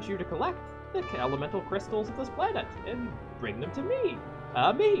 I want you to collect the elemental crystals of this planet and bring them to me.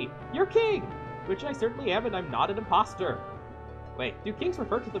 Me, your king, which I certainly am, and I'm not an imposter. Wait, do kings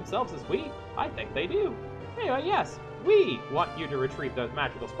refer to themselves as we? I think they do. Anyway, yes, we want you to retrieve those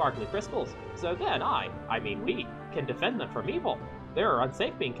magical sparkly crystals, so then we, can defend them from evil. They're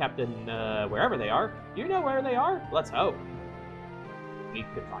unsafe being kept in, wherever they are. Do you know where they are? Let's hope. We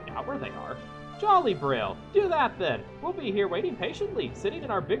could find out where they are. Jolly Brill, do that then. We'll be here waiting patiently, sitting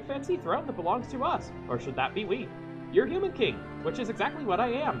in our big fancy throne that belongs to us. Or should that be we? You're human king, which is exactly what I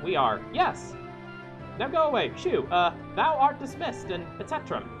am. We are, yes. now go away. Shoo, thou art dismissed, and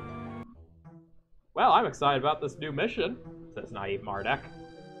etc. Well, I'm excited about this new mission, says naive Mardek.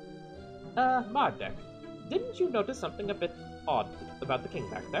 Mardek, didn't you notice something a bit odd about the king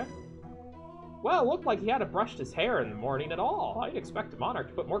back there? Well, it looked like he hadn't brushed his hair in the morning at all. I'd expect a monarch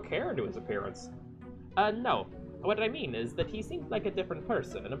to put more care into his appearance. No. What I mean is that he seemed like a different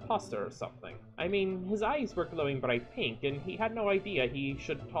person, an imposter or something. I mean, his eyes were glowing bright pink, and he had no idea he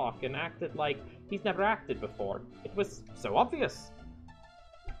should talk and acted like he's never acted before. It was so obvious.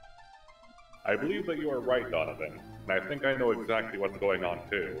 I believe that you are right, Donovan, and I think I know exactly what's going on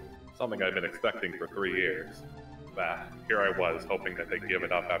too. Something I've been expecting for 3 years. Here I was, hoping that they'd give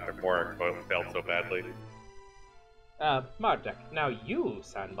it up after Morik failed so badly. Mardek, now you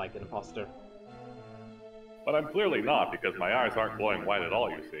sound like an imposter. But I'm clearly not, because my eyes aren't glowing white at all,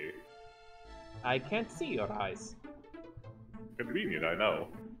 you see. I can't see your eyes. Convenient, I know.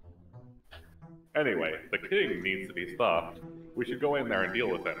 Anyway, the king needs to be stopped. We should go in there and deal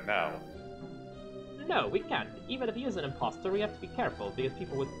with him now. No, we can't. Even if he is an imposter, we have to be careful, because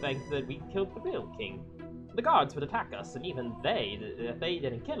people would think that we killed the real king. The guards would attack us, and even if they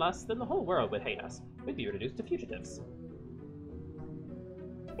didn't kill us, then the whole world would hate us. We'd be reduced to fugitives.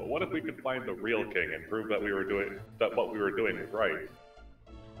 But what if we could find the real king and prove that what we were doing was right?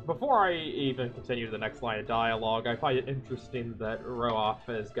 Before I even continue to the next line of dialogue, I find it interesting that Roaf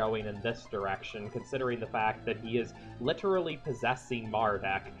is going in this direction, considering the fact that he is literally possessing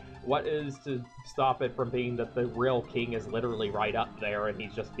Mardek. What is to stop it from being that the real king is literally right up there and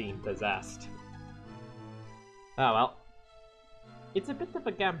he's just being possessed? Oh well. It's a bit of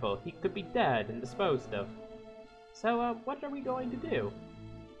a gamble. He could be dead and disposed of. So, what are we going to do?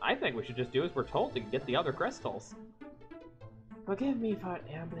 I think we should just do as we're told to get the other crystals. Forgive me for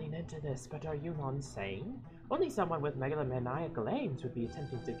ambling into this, but are you insane? Only someone with megalomaniacal aims would be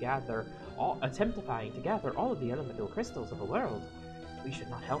attempting to gather all of the elemental crystals of the world. We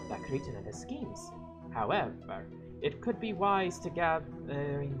should not help that cretin in his schemes. However, it could be wise to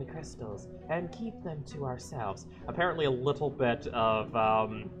gather in the crystals and keep them to ourselves. Apparently a little bit of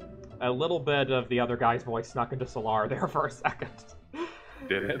the other guy's voice snuck into Solar there for a second.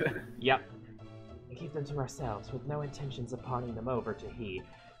 Did it? Yep. Keep them to ourselves, with no intentions of pawning them over to he.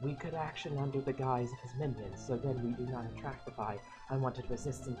 We could action under the guise of his minions, so then we do not attract the unwanted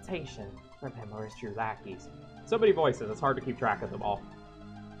resistance from him or his true lackeys. So many voices, it's hard to keep track of them all.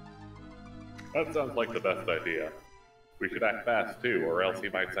 That sounds like the best idea. We should act fast too, or else he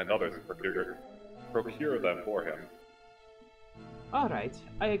might send others to procure them for him. Alright,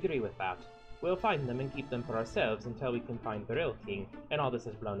 I agree with that. We'll find them and keep them for ourselves until we can find the real king, and all this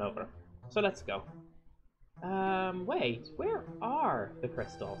is blown over. So let's go. Wait, where are the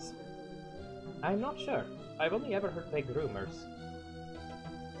crystals? I'm not sure. I've only ever heard vague rumors.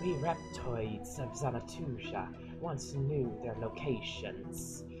 We reptoids of Zaratusha once knew their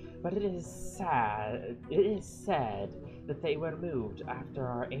locations, but it is said that they were moved after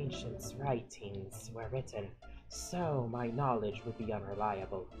our ancients' writings were written, so my knowledge would be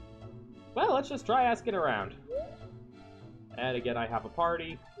unreliable. Well, let's just try asking around. And again, I have a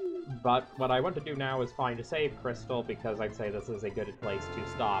party, but what I want to do now is find a save crystal, because I'd say this is a good place to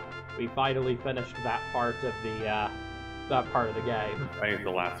stop. We finally finished that part of the game. I need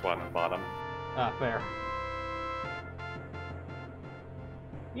the last one at the bottom. Fair.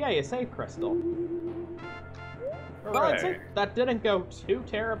 Yay, a save crystal. Well, I'd say that didn't go too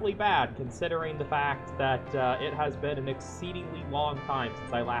terribly bad, considering the fact that it has been an exceedingly long time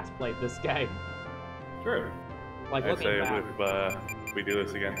since I last played this game. True. Like, I'd say if we do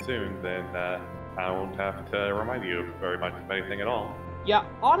this again soon, then I won't have to remind you very much of anything at all. Yeah,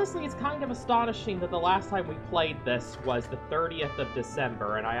 honestly, it's kind of astonishing that the last time we played this was the 30th of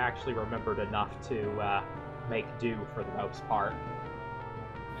December, and I actually remembered enough to make do for the most part.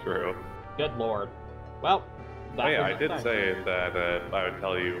 True. Good lord. Well, I did say that I would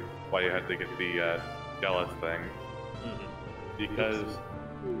tell you why you had to get the jealous thing. Because,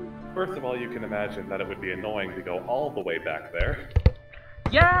 first of all, you can imagine that it would be annoying to go all the way back there.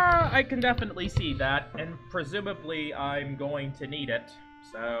 Yeah, I can definitely see that, and presumably I'm going to need it,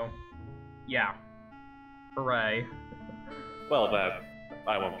 so, yeah. Hooray. Well, that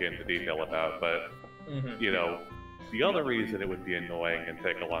I won't get into detail about, but, you know, the other reason it would be annoying and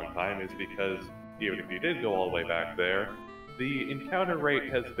take a long time is because, even if you did go all the way back there, the encounter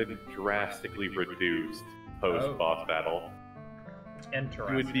rate has been drastically reduced post-boss battle. Interesting.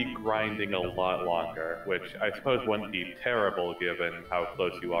 You would be grinding a lot longer, which I suppose wouldn't be terrible given how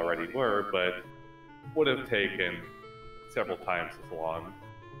close you already were, but would have taken several times as long.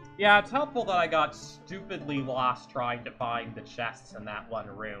 Yeah, it's helpful that I got stupidly lost trying to find the chests in that one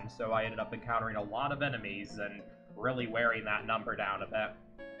room, so I ended up encountering a lot of enemies and really wearing that number down a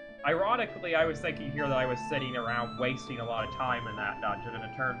bit. Ironically, I was thinking here that I was sitting around wasting a lot of time in that dungeon, and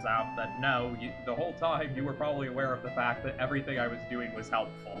it turns out that no, the whole time you were probably aware of the fact that everything I was doing was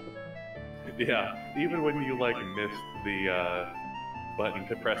helpful. Yeah, even when you, like, missed the, button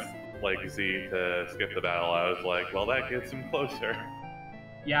to press, like, Z to skip the battle, I was like, well, that gets him closer.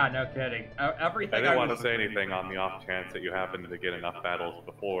 Yeah, no kidding. Everything I didn't want to say anything on the off chance that you happened to get enough battles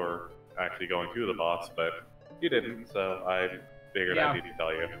before actually going to the boss, but you didn't, so I figured I need to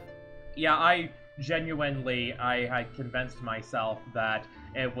tell you. Yeah, I had convinced myself that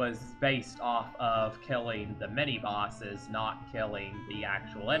it was based off of killing the mini-bosses, not killing the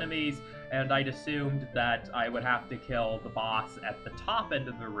actual enemies, and I'd assumed that I would have to kill the boss at the top end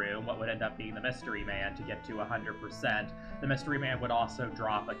of the room, what would end up being the Mystery Man, to get to 100%. The Mystery Man would also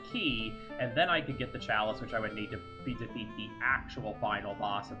drop a key, and then I could get the Chalice, which I would need to defeat the actual final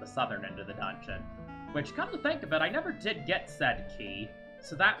boss at the southern end of the dungeon. Which, come to think of it, I never did get said key.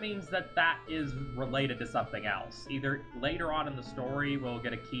 So that means that that is related to something else. Either later on in the story we'll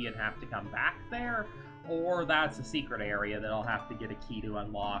get a key and have to come back there, or that's a secret area that I'll have to get a key to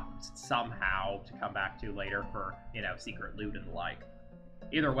unlock somehow to come back to later for, you know, secret loot and the like.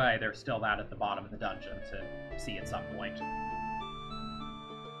 Either way, there's still that at the bottom of the dungeon to see at some point.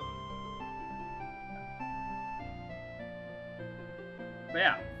 But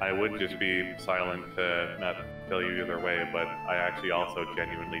yeah. I would just be silent to not tell you either way, but I actually also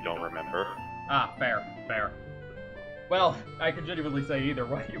genuinely don't remember. Ah, fair. Well, I could genuinely say either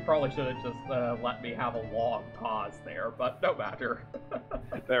way. You probably should have just let me have a long pause there, but no matter.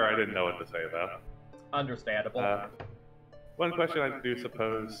 There, I didn't know what to say, though. Understandable. One question I do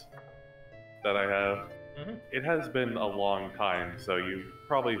suppose that I have. It has been a long time, so you've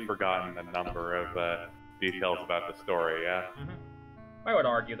probably forgotten a number of details about the story, yeah? I would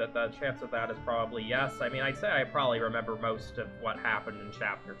argue that the chance of that is probably yes. I mean, I'd say I probably remember most of what happened in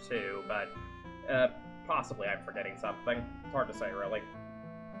Chapter 2, but possibly I'm forgetting something. It's hard to say, really.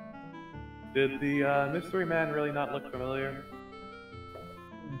 Did the Mystery Man really not look familiar?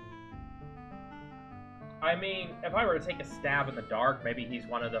 I mean, if I were to take a stab in the dark, maybe he's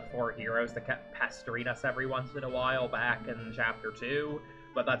one of the 4 heroes that kept pestering us every once in a while back in Chapter 2,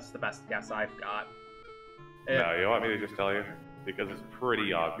 but that's the best guess I've got. No, you want me to just tell you? Because it's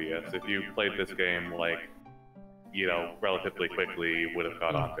pretty obvious. If you played this game, like, you know, relatively quickly, you would have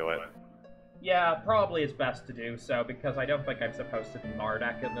got onto it. Yeah, probably it's best to do so, because I don't think I'm supposed to be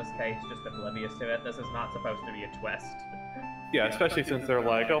Mardek in this case, just oblivious to it. This is not supposed to be a twist. Yeah, especially since they're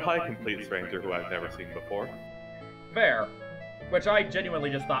like, oh, hi, complete stranger who I've never seen before. Fair. Which I genuinely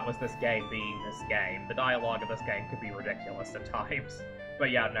just thought was this game being this game. The dialogue of this game could be ridiculous at times.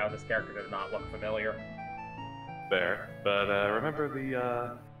 But yeah, no, this character did not look familiar. Fair. But remember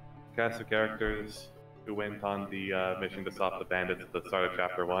the cast of characters who went on the mission to stop the bandits at the start of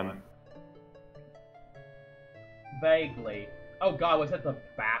Chapter 1? Vaguely. Oh god, was it the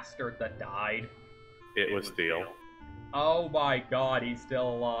bastard that died? It was Steel. Oh my god, he's still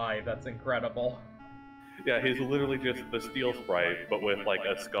alive. That's incredible. Yeah, he's literally just the Steel sprite, but with, like,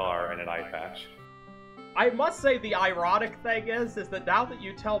 a scar and an eye patch. I must say the ironic thing is that now that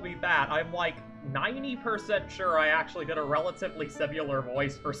you tell me that, I'm like 90% sure I actually did a relatively similar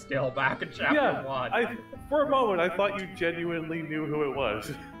voice for Steel back in Chapter 1. For a moment, I thought you genuinely knew who it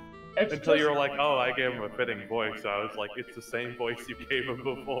was. Until you were like, oh, I gave him a fitting voice. So I was like, it's the same voice you gave him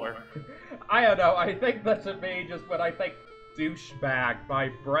before. I don't know. I think that to me, just when I think douchebag, my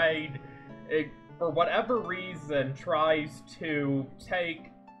brain, for whatever reason, tries to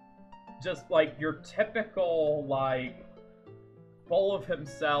take just, like, your typical, like, full of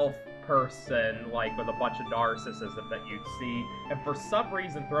himself person, like, with a bunch of narcissism that you'd see, and for some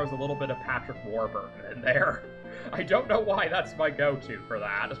reason throws a little bit of Patrick Warburton in there. I don't know why that's my go-to for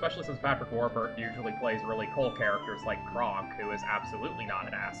that, especially since Patrick Warburton usually plays really cool characters like Kronk, who is absolutely not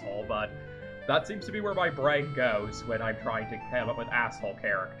an asshole, but that seems to be where my brain goes when I'm trying to come up with asshole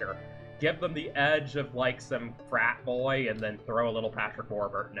character. Give them the edge of, like, some frat boy, and then throw a little Patrick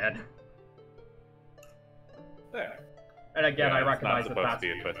Warburton in. There. And again, yeah, I recognize that that's... It's not supposed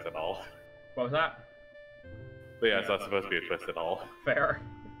to be a twist at all. What was that? But yeah, it's not supposed to be a twist at all. Fair.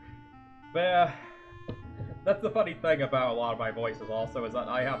 But, that's the funny thing about a lot of my voices also, is that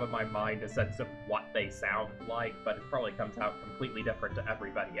I have in my mind a sense of what they sound like, but it probably comes out completely different to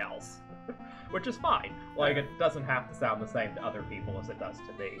everybody else. Which is fine. Like, it doesn't have to sound the same to other people as it does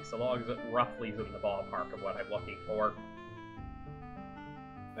to me, so long as it roughly is in the ballpark of what I'm looking for.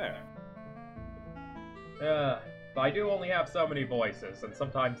 There. But I do only have so many voices, and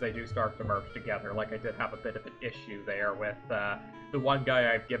sometimes they do start to merge together. Like I did have a bit of an issue there with the one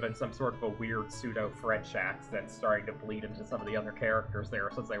guy I've given some sort of a weird pseudo-French accent starting to bleed into some of the other characters there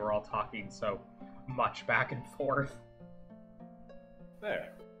since they were all talking so much back and forth.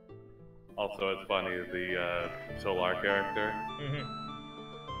 There. Also, it's funny, the Solar character.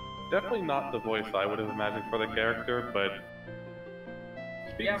 Definitely not the voice I would have imagined for the character, but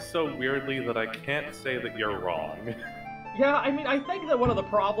speaks so weirdly that I can't say that you're wrong. Yeah, I mean, I think that one of the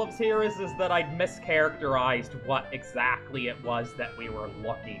problems here is that I'd mischaracterized what exactly it was that we were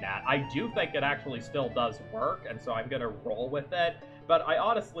looking at. I do think it actually still does work, and so I'm gonna roll with it, but I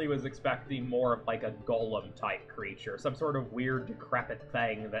honestly was expecting more of like a golem-type creature, some sort of weird, decrepit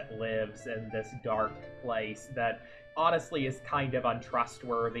thing that lives in this dark place that honestly is kind of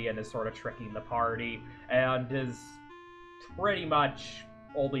untrustworthy and is sort of tricking the party, and is pretty much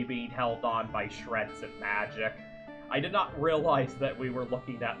only being held on by shreds of magic. I did not realize that we were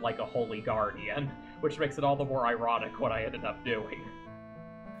looking at, like, a holy guardian, which makes it all the more ironic what I ended up doing.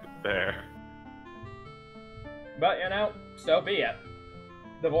 There. But, you know, so be it.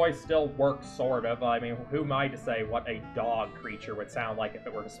 The voice still works, sort of. I mean, who am I to say what a dog creature would sound like if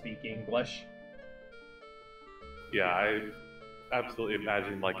it were to speak English? Yeah, I absolutely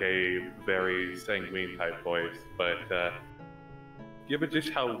imagine, like, a very sanguine type voice, but, given just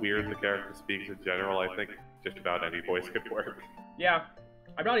how weird the character speaks in general, I think just about any voice could work. Yeah,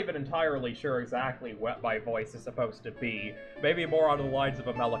 I'm not even entirely sure exactly what my voice is supposed to be. Maybe more on the lines of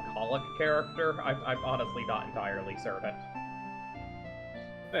a melancholic character. I'm honestly not entirely certain.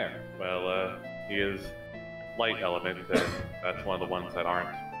 There. Well, he is light element, and that's one of the ones that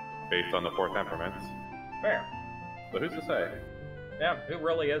aren't based on the four temperaments. Fair. But who's to say? Yeah, who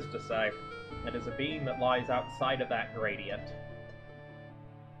really is to say? It is a being that lies outside of that gradient.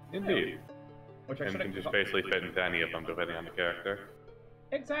 Indeed. Yeah. Which I and should can just basically fit into any of them depending on the character.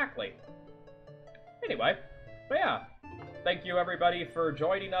 Exactly. Anyway, but yeah, thank you everybody for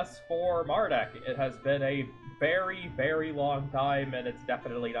joining us for Mardek. It has been a very, very long time, and it's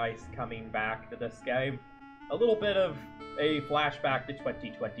definitely nice coming back to this game. A little bit of a flashback to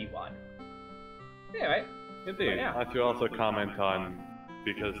 2021. Anyway. Indeed. Yeah. I have to also comment on,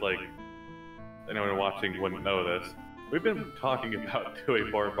 because, like, anyone watching wouldn't know this, we've been talking about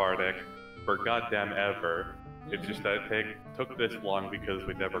doing more Mardek for goddamn ever. It's just that it took this long because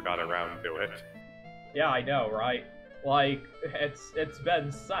we never got around to it. Yeah, I know, right? Like, it's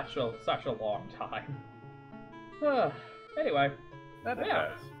been such a long time. Anyway, That yeah.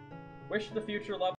 has. Wish the future love